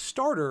came in as a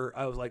starter,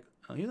 I was like,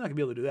 oh, you're not gonna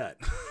be able to do that.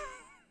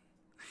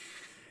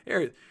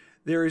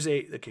 There is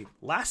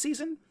last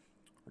season,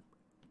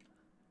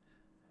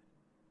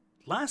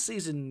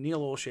 Neil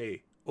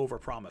Olshey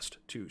overpromised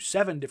to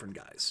 7 different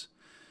guys.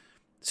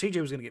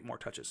 CJ was going to get more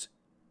touches.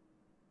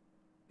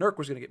 Nurk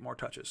was going to get more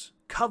touches.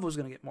 Cove was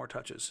going to get more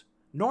touches.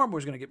 Norm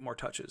was going to get more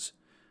touches.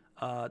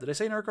 Did I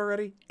say Nurk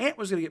already? Ant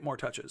was going to get more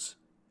touches.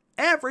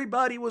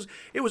 Everybody was...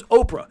 It was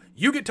Oprah.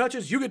 You get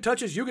touches, you get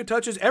touches, you get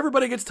touches.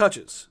 Everybody gets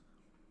touches.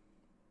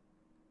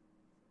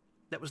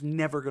 That was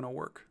never going to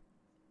work.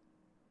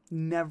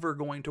 Never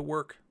going to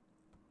work.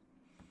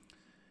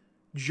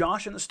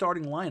 Josh in the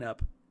starting lineup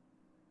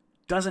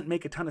doesn't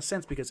make a ton of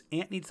sense because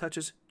Ant needs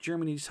touches,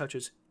 Jeremy needs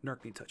touches,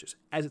 Nurk needs touches,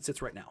 as it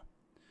sits right now.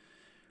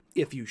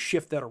 If you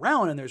shift that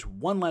around and there's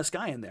one less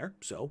guy in there,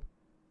 so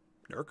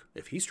Nurk,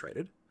 if he's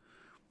traded,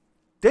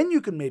 then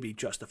you can maybe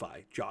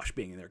justify Josh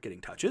being in there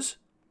getting touches.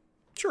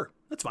 Sure,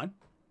 that's fine.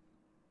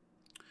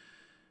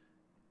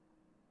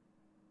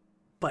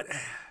 But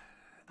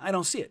I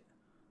don't see it.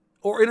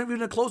 Or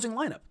even a closing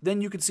lineup.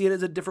 Then you could see it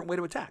as a different way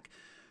to attack.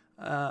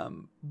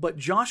 But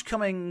Josh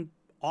coming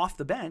off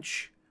the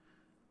bench,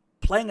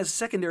 playing as a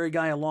secondary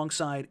guy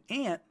alongside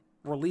Ant,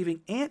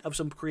 relieving Ant of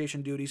some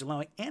creation duties,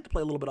 allowing Ant to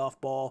play a little bit off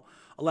ball,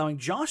 allowing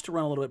Josh to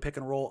run a little bit pick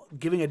and roll,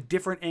 giving a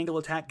different angle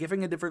attack,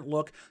 giving a different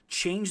look,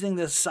 changing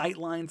the sight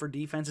line for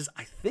defenses.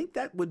 I think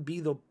that would be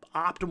the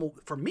optimal,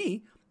 for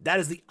me, that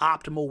is the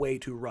optimal way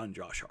to run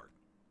Josh Hart.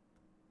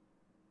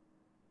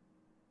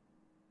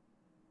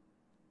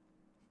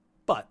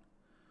 But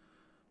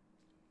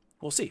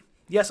we'll see.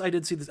 Yes, I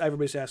did see this.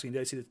 Everybody's asking,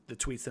 did I see the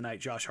tweets tonight?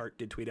 Josh Hart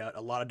did tweet out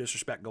a lot of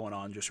disrespect going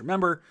on. Just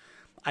remember,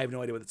 I have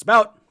no idea what it's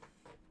about.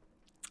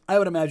 I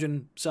would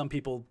imagine some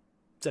people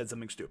said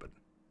something stupid.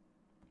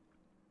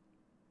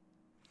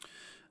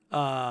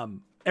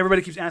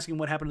 Everybody keeps asking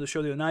what happened to the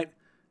show the other night.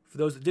 For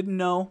those that didn't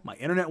know, my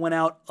internet went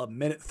out a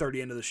minute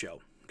 30 into the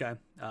show. Okay,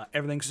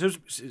 everything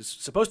is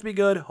supposed to be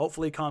good.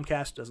 Hopefully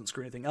Comcast doesn't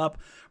screw anything up.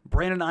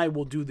 Brandon and I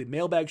will do the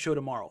mailbag show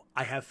tomorrow.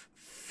 I have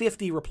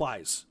 50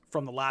 replies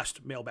from the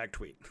last mailbag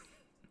tweet.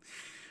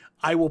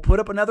 I will put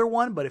up another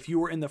one, but if you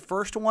were in the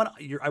first one,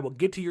 I will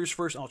get to yours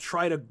first. And I'll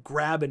try to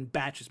grab and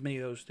batch as many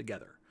of those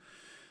together.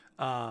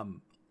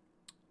 I've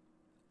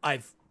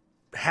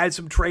had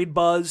some trade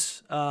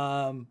buzz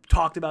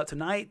talked about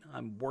tonight.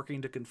 I'm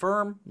working to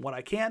confirm what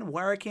I can,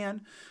 where I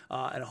can,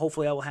 and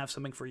hopefully I will have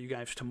something for you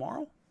guys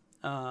tomorrow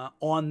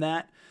on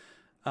that.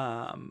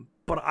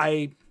 But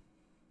I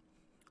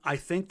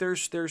think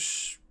there's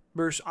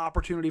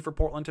opportunity for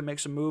Portland to make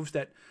some moves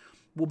that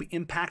will be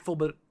impactful,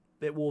 but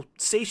it will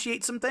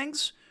satiate some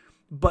things,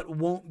 but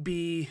won't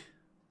be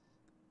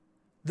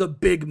the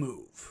big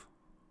move.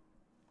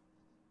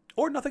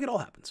 Or nothing at all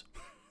happens.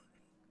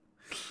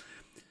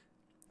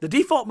 The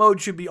default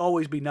mode should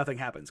always be nothing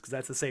happens, because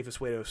that's the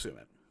safest way to assume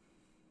it.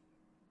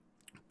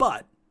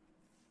 But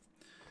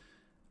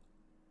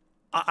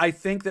I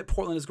think that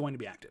Portland is going to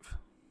be active.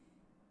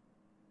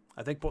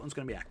 I think Portland's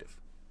going to be active.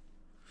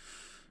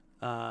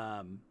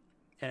 And,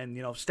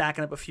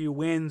 stacking up a few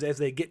wins as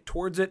they get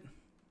towards it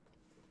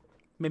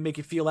may make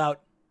you feel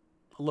out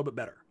a little bit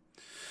better.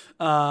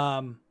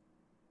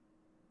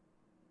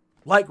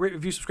 Like, rate,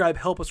 review, subscribe,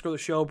 help us grow the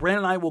show.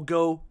 Brandon and I will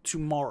go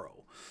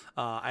tomorrow.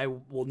 I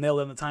will nail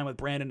down the time with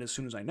Brandon as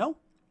soon as I know.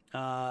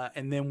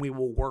 And then we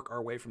will work our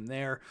way from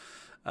there.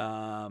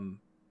 Thanks,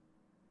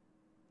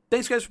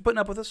 guys, for putting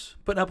up with us,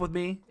 putting up with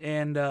me,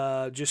 and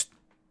just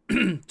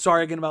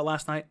sorry again about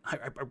last night.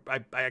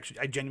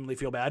 I genuinely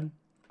feel bad.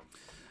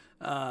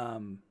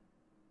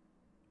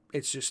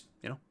 It's just,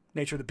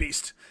 nature of the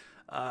beast.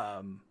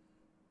 Got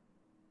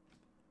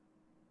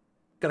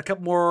a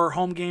couple more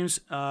home games.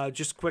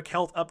 Just a quick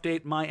health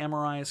update. My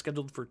MRI is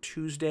scheduled for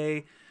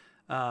Tuesday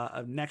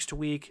of next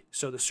week,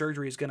 so the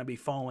surgery is going to be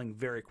following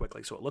very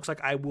quickly. So it looks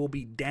like I will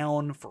be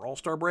down for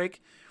All-Star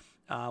break.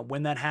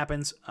 When that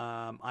happens,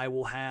 I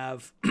will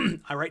have...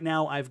 right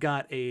now, I've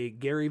got a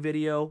Gary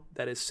video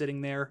that is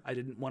sitting there. I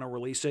didn't want to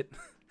release it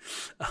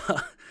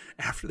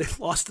after they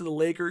lost to the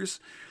Lakers.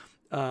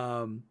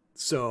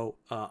 So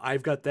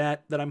I've got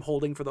that I'm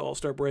holding for the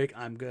All-Star break.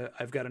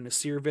 I've got a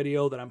Nasir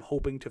video that I'm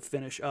hoping to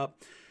finish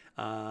up.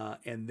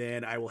 And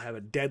then I will have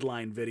a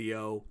deadline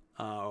video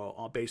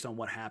based on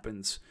what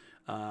happens.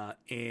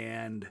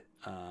 And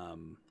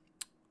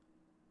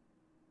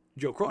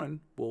Joe Cronin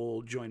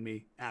will join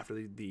me after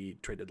the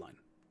trade deadline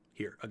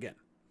here again,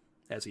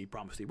 as he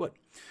promised he would.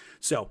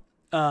 So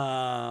we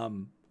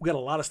got a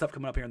lot of stuff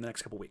coming up here in the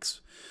next couple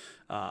weeks.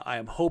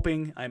 I'm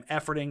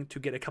efforting to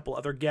get a couple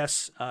other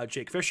guests.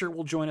 Jake Fisher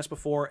will join us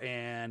before,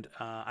 and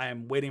I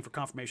am waiting for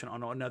confirmation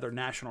on another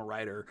national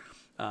writer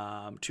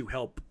to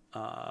help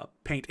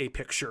paint a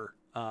picture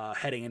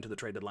heading into the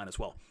trade deadline as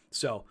well.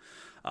 So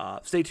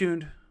stay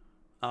tuned.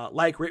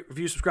 Like, rate,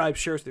 review, subscribe,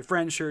 share it with your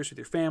friends, share it with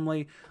your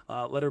family.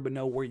 Let everybody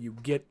know where you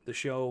get the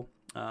show,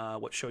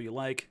 what show you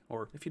like,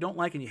 or if you don't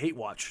like and you hate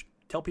watch,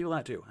 tell people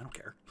that too. I don't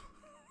care.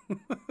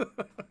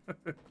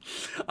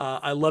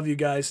 I love you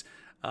guys.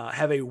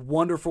 Have a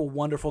wonderful,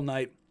 wonderful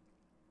night.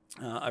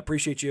 I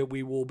appreciate you.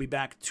 We will be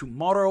back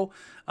tomorrow,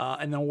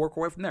 and then we'll work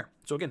our way from there.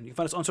 So again, you can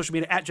find us on social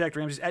media at Jack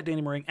Ramses, at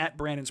Danny Moring, at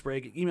Brandon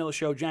Sprague. Email the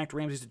show,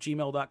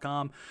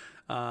 jackramses@gmail.com.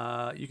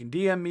 You can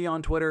DM me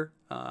on Twitter.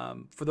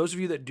 For those of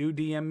you that do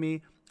DM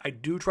me, I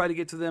do try to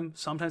get to them.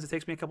 Sometimes it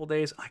takes me a couple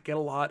days. I get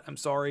a lot. I'm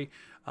sorry.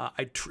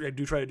 I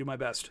do try to do my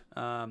best.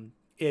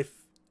 If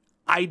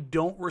I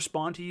don't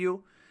respond to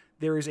you,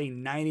 there is a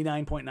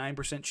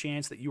 99.9%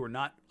 chance that you are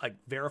not like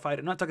verified.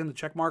 I'm not talking the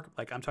check mark.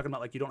 Like I'm talking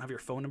about like you don't have your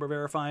phone number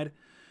verified.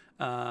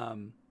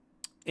 And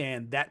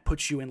that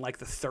puts you in like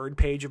the third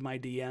page of my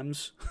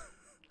DMs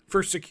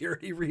for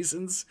security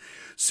reasons.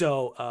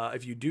 So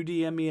if you do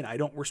DM me and I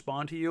don't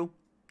respond to you,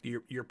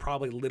 you're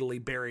probably literally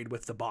buried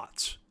with the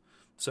bots.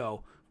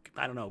 So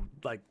I don't know,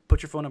 like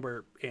put your phone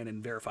number in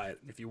and verify it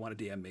if you want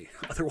to DM me.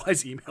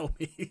 Otherwise, email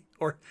me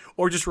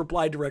or just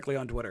reply directly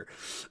on Twitter.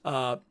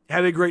 Have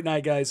a great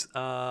night, guys.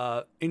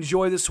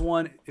 Enjoy this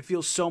one. It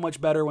feels so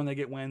much better when they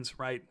get wins,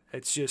 right?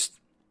 It's just,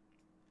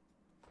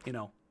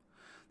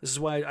 this is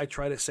why I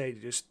try to say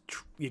just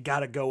you got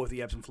to go with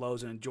the ebbs and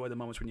flows and enjoy the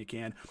moments when you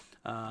can.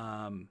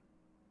 I'm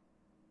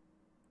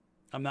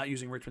not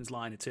using Richmond's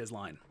line. It's his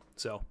line.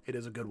 So it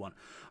is a good one.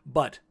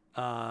 But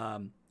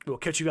we'll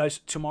catch you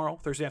guys tomorrow,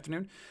 Thursday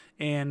afternoon,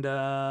 and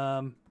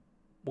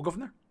we'll go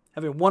from there.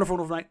 Have a wonderful,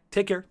 wonderful night.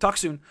 Take care. Talk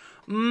soon.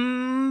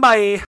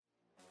 Bye.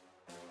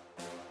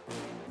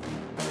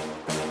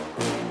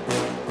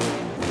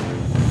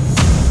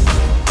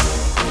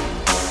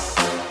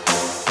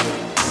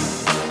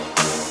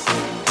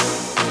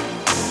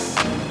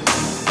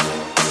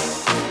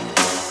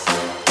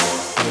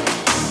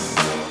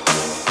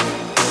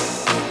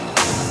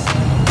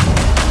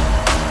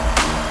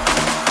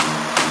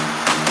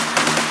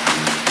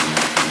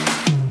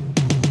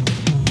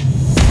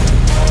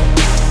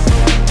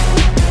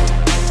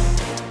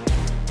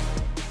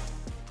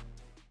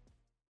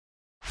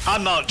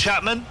 I'm Mark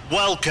Chapman.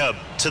 Welcome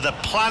to the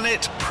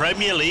Planet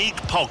Premier League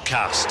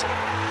podcast.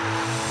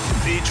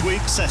 Each week,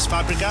 Cesc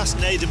Fabregas,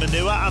 Nader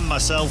Manua and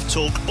myself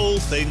talk all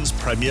things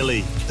Premier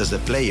League. As a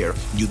player,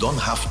 you don't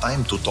have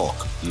time to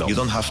talk. No. You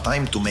don't have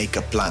time to make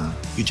a plan.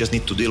 You just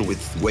need to deal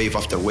with wave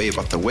after wave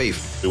after wave.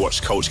 We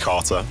watched Coach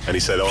Carter and he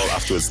said,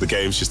 afterwards, the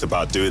game's just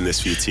about doing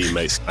this for your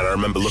teammates. And I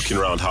remember looking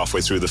around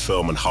halfway through the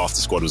film and half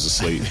the squad was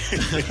asleep.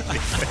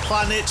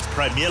 Planet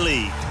Premier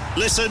League.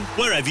 Listen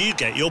wherever you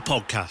get your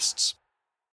podcasts.